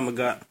tadi ya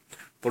mega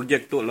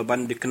projek tu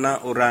leban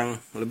dikena orang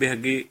lebih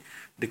lagi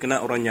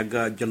dikena orang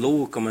jaga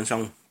jelu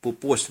kemansang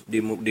pupus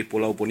di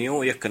Pulau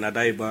Borneo ya kena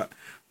dai ba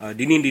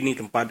dini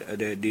tempat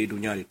di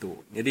dunia itu.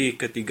 Jadi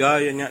ketiga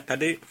yang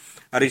tadi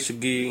dari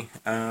segi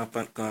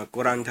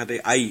kurang tadi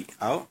air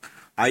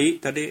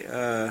tadi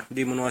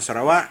di menua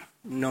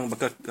Sarawak nang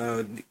bakal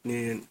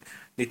ni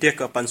tiak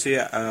ke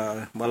pansia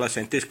bala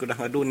saintis kudah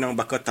ngadu nang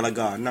bakal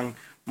telaga nang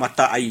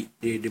mata air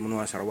di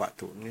menua Sarawak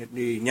tu.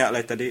 Di nyak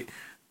lai tadi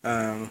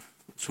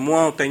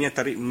semua tanya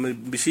tarik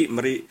bisi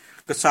meri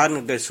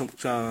kesan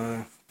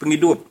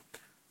penghidup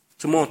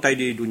semua tai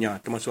di dunia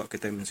termasuk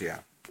kita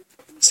manusia.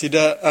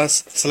 Sida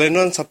selain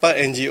non siapa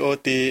NGO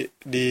di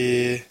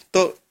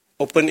tu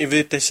open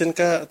invitation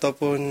kah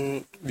ataupun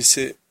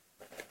bisa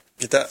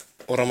kita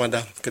orang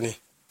madang ke ni?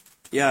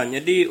 Ya,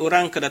 jadi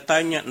orang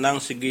kedatanya nang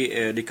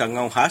segi di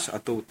kangau khas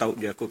atau tahu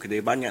dia aku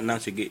kedai banyak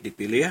nang segi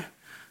dipilih.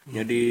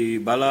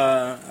 Jadi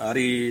bala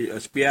hari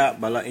sepiak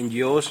bala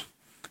NGOs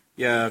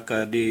ya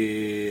ke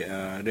di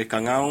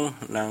kangau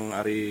nang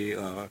hari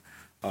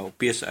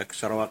UPS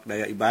Sarawak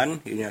Daya Iban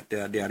ini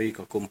di hari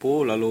ke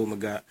kumpul lalu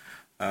mega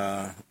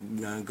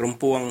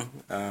gerempuang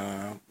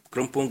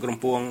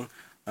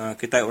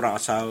kita orang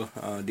asal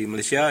di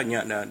Malaysia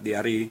nya di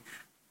hari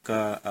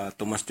ke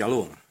Thomas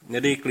Jalung.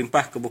 Jadi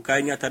kelimpah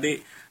kebukainya tadi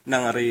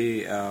nang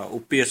hari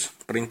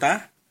UPS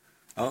perintah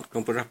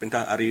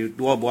perintah hari 2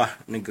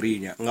 buah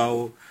negerinya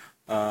ngau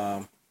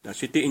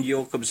Siti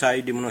NGO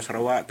kebesai di menua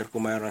Sarawak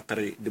terkumai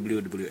dari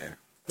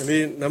WWF.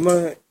 Jadi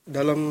nama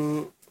dalam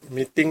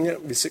meetingnya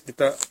bisa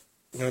kita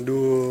ngadu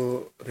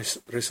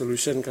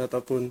resolution ke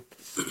ataupun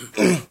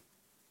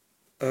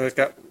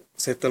kak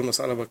settle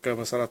masalah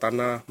masalah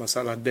tanah,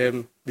 masalah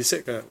dam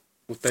bisa ke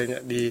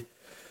utainya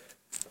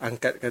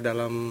diangkat ke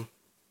dalam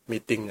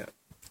meetingnya.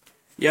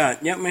 Ya,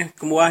 nyak meh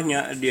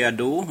kemuahnya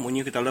diadu,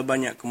 munyi kita le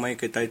banyak kemai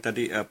kita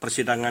tadi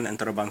persidangan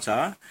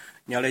antarabangsa,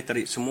 nyalai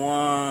tadi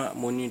semua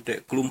munyi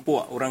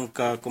kelompok orang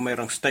ke kemai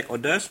orang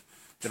stakeholders,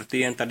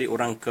 seperti yang tadi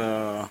orang ke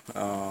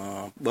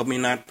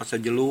berminat pasal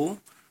jelu,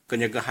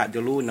 kenyaga hak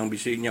jelu nang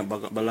bisinya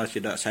bala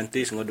sida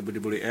saintis ngau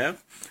WWF,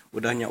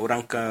 udahnya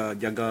orang ke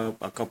jaga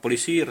ke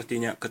polisi,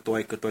 artinya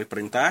ketua-ketua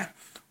perintah,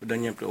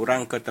 udahnya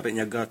orang ke tarik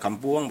jaga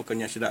kampung,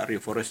 bukannya sida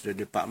reforest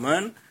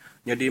department.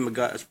 Jadi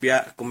mega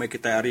pihak kumai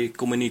kita hari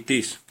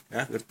communities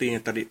ya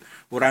artinya tadi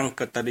orang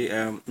ke tadi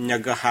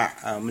menjaga hak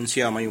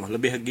manusia mayu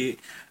lebih lagi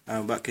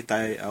bak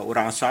kita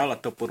orang asal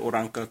ataupun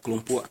orang ke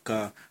kelompok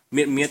ke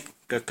mit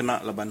ke kena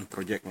leban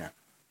projeknya.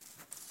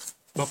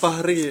 Berapa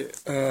hari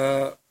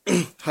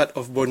Heart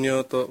of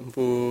Borneo tu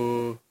empu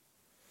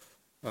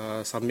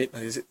summit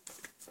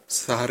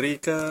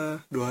sehari ke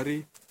 2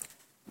 hari?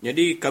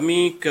 Jadi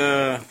kami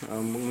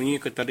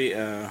ke tadi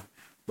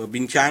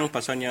berbincang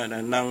pasalnya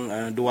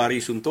nang 2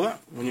 hari suntuk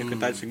munyi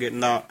kita sikit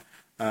nak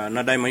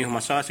nadai mayuh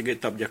masa sikit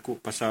tak berjaku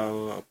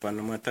pasal apa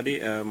nama tadi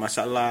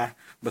masalah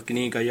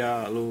begini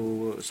gaya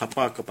lu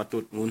siapa ke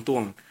patut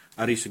nguntung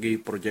hari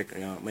segi projek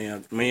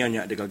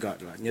mayanya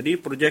digagak lah. Jadi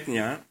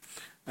projeknya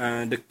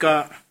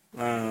dekat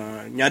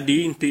nyadi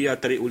inti ya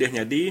tadi uliah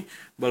nyadi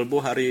balbu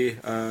hari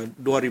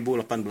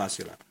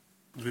 2018 lah.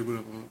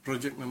 2018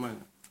 projek mana?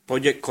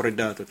 projek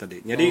koridor tu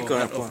tadi. Jadi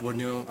Heart of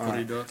Borneo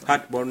Corridor.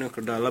 Heart Borneo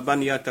Corridor. Laban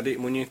ya tadi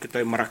munyi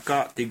kita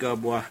merakak 3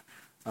 buah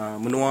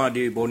menua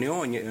di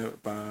Borneo, 4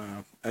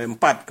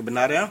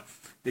 kebenarnya.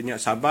 Dia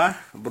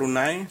Sabah,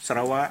 Brunei,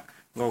 Sarawak,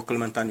 ngau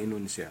Kalimantan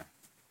Indonesia.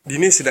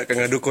 Dini sidak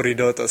ngadu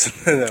koridor tu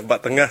sebenarnya. Bak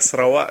tengah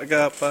Sarawak ke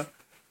apa?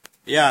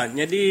 Ya,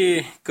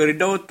 jadi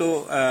koridor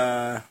tu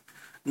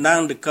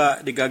nang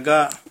dekat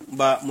digagak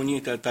bak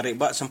munyi tarik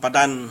bak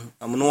sempadan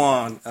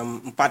menua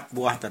 4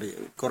 buah tadi.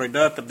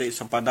 Koridor tadi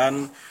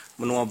sempadan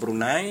menua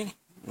Brunei,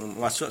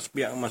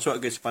 masuk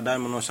ke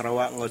sempadan menua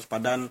Sarawak, ngau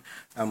sempadan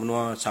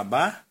menua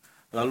Sabah,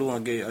 lalu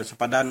lagi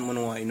sempadan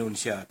menua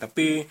Indonesia.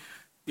 Tapi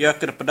ya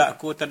kepada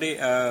aku tadi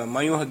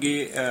mayu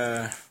lagi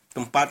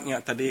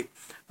tempatnya tadi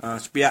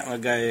sepiak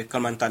ngagai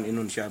Kalimantan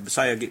Indonesia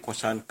besar lagi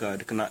kuasaan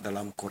ke dikena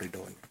dalam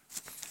koridornya.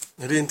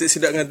 Jadi nanti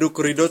sidak ngadu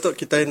koridor tu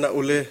kita nak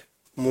boleh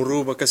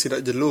muru bakal sidak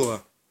jelu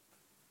ah.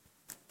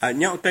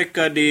 Nya utai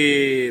ke di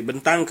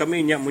bentang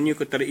kami nya munyi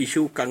ke tadi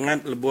isu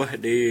kangat lebuh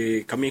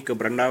di kami ke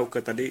berandau ke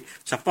tadi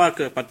siapa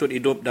ke patut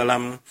hidup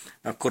dalam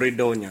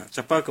koridornya,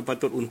 siapa ke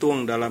patut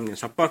untung dalamnya,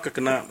 siapa ke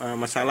kena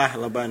masalah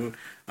laban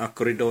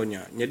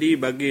koridornya. Jadi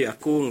bagi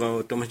aku ngau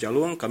Thomas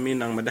Jalung kami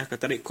nang madah ke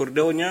tadi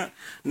koridornya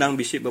nang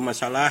bisi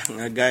bermasalah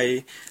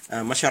ngagai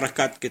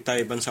masyarakat kita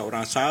bangsa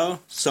orang asal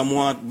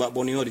semua bak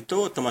Borneo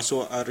itu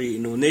termasuk dari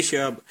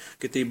Indonesia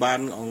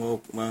ketiban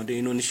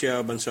di Indonesia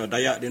bangsa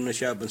Dayak di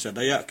Indonesia bangsa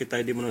Dayak kita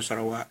di Menua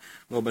Sarawak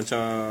ngau bangsa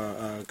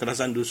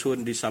kerasan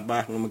dusun di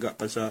Sabah ngau megak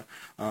bangsa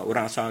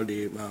orang asal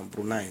di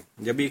Brunei.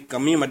 Jadi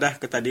kami madah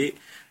ke tadi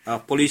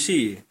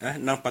polisi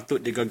nang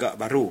patut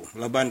digagak baru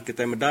laban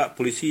kita medak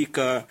polisi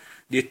ke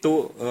dia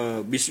tu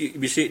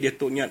bisik dia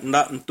tu nya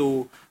ndak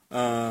untuk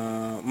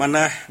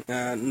mana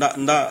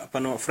ndak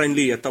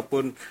friendly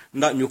ataupun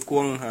ndak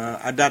nyukung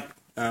adat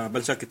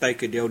bangsa kita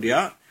ke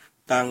dia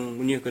tang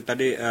bunyi ke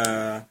tadi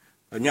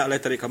nyak lai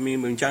tadi kami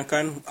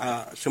membincangkan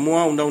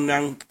semua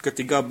undang-undang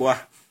ketiga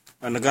buah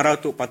negara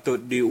tu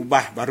patut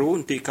diubah baru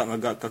nanti kat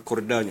agak ke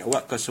koridornya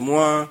awak ke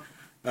semua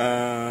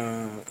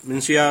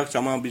manusia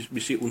sama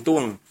bisi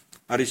untung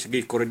dari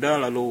segi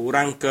koridor lalu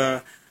orang ke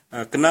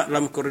kena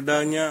dalam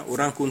koridornya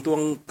orang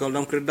kuntung ke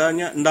dalam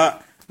koridornya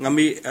ndak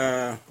ngambil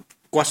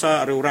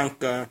kuasa dari orang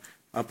ke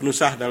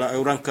penusah dalam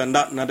orang ke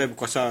ndak ada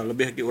kuasa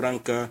lebih lagi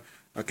orang ke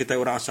kita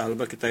orang asal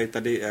lebih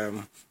kita tadi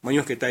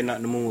mayuh kita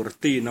nak nemu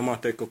reti nama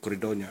tu ke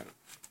koridornya.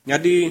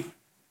 Jadi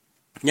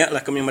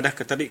nyaklah kami madah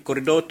ke tadi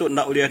koridor tu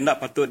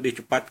ndak patut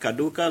dicepat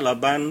kadu ke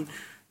laban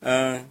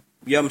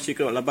dia mesti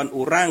ke laban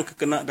orang ke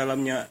kena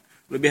dalamnya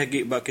lebih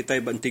lagi bak kita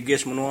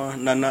bantiges menua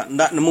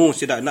nak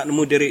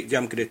nemu diri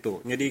jam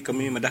kedeto. Jadi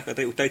kami madah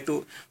kata utai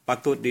tu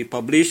patut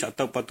dipublish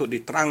atau patut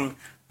diterang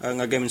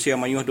ngagai manusia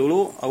mayuh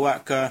dulu awak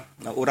ke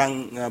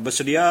orang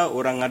bersedia,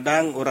 orang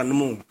ngadang, orang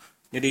nemu.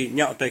 Jadi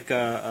nyak utai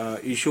ke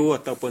isu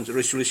ataupun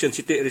resolution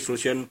city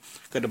resolution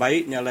ke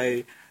baik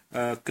nyalai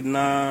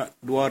kena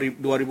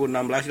 2016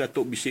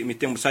 Datuk bisik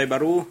meeting besar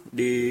baru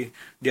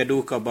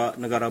diadu ke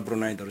negara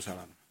Brunei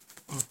Darussalam.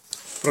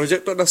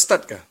 Projek tu dah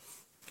start ke?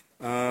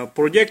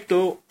 Projek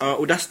tu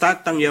udah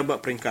start tang ya bak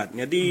peringkat.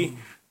 Jadi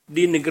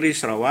di negeri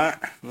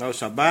Sarawak, ngau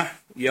Sabah,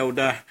 ya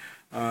udah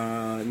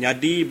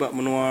nyadi bak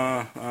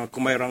menua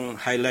Kemairang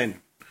Highland.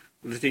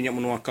 Artinya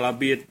menua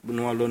Kelabit,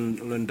 menua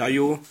Lun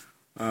Dayu,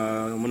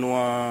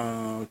 menua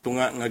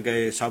Tungak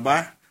ngagai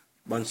Sabah,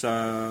 bangsa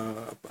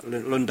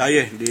Lun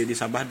Dayeh di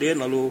Sabah dia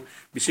lalu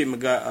bisi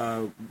mega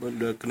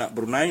kena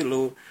Brunei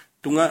lalu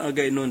Tungak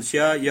ngagai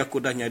Indonesia ya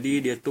kudah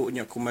nyadi dia tu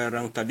nya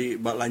Kemairang tadi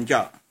bak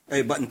lanjak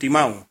bak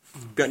Timau.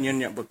 Pihaknya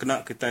yang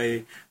berkena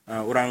kita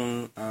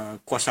orang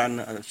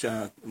kuasaan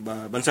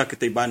bangsa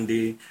kita iban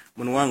di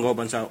menua ngau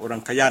bangsa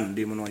orang Kayan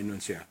di menua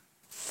Indonesia.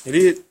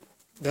 Jadi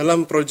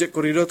dalam projek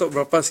koridor tu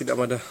berapa sidak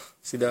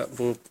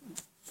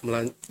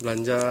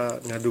belanja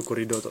ngadu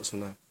koridor tu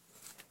sebenarnya?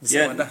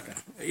 Bisa madah kan?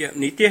 Ya,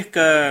 nitih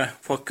ke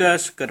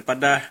fokus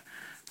kepada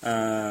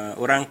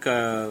orang ke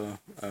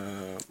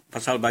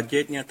pasal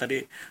budgetnya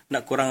tadi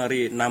nak kurang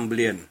dari 6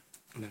 bilion.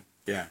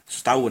 Ya,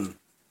 setahun.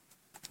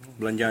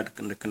 Belanja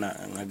kena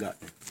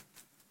ngagaknya.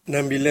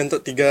 6 bilion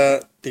untuk tiga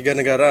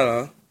negara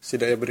lah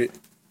sidak ya beri.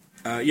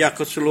 Ya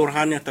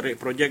keseluruhannya tadi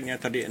projeknya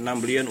tadi 6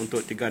 bilion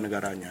untuk 3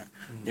 negaranya.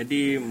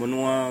 Jadi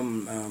menua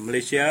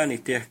Malaysia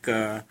nitih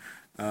ke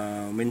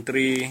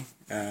menteri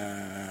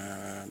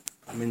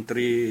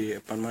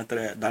apa nama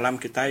dalam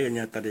kita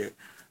ianya tadi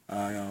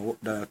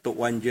Datuk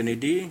Wan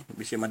Junidi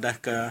bisa madah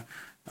ke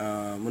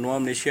menua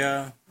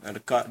Malaysia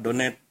dekat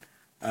donate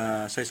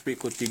saya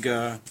speak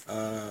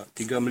 3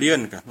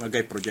 million kah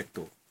ngagai projek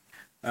tu.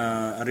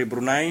 Ari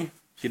Brunei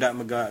tidak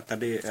mega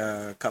tadi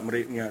kak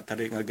meriknya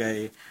tadi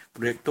ngagai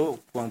projek tu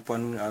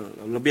puan-puan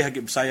lebih lagi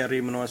besar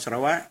dari menua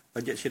Sarawak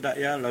bajet sidak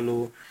ya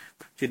lalu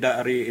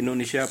sidak dari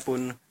Indonesia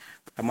pun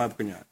sama punya.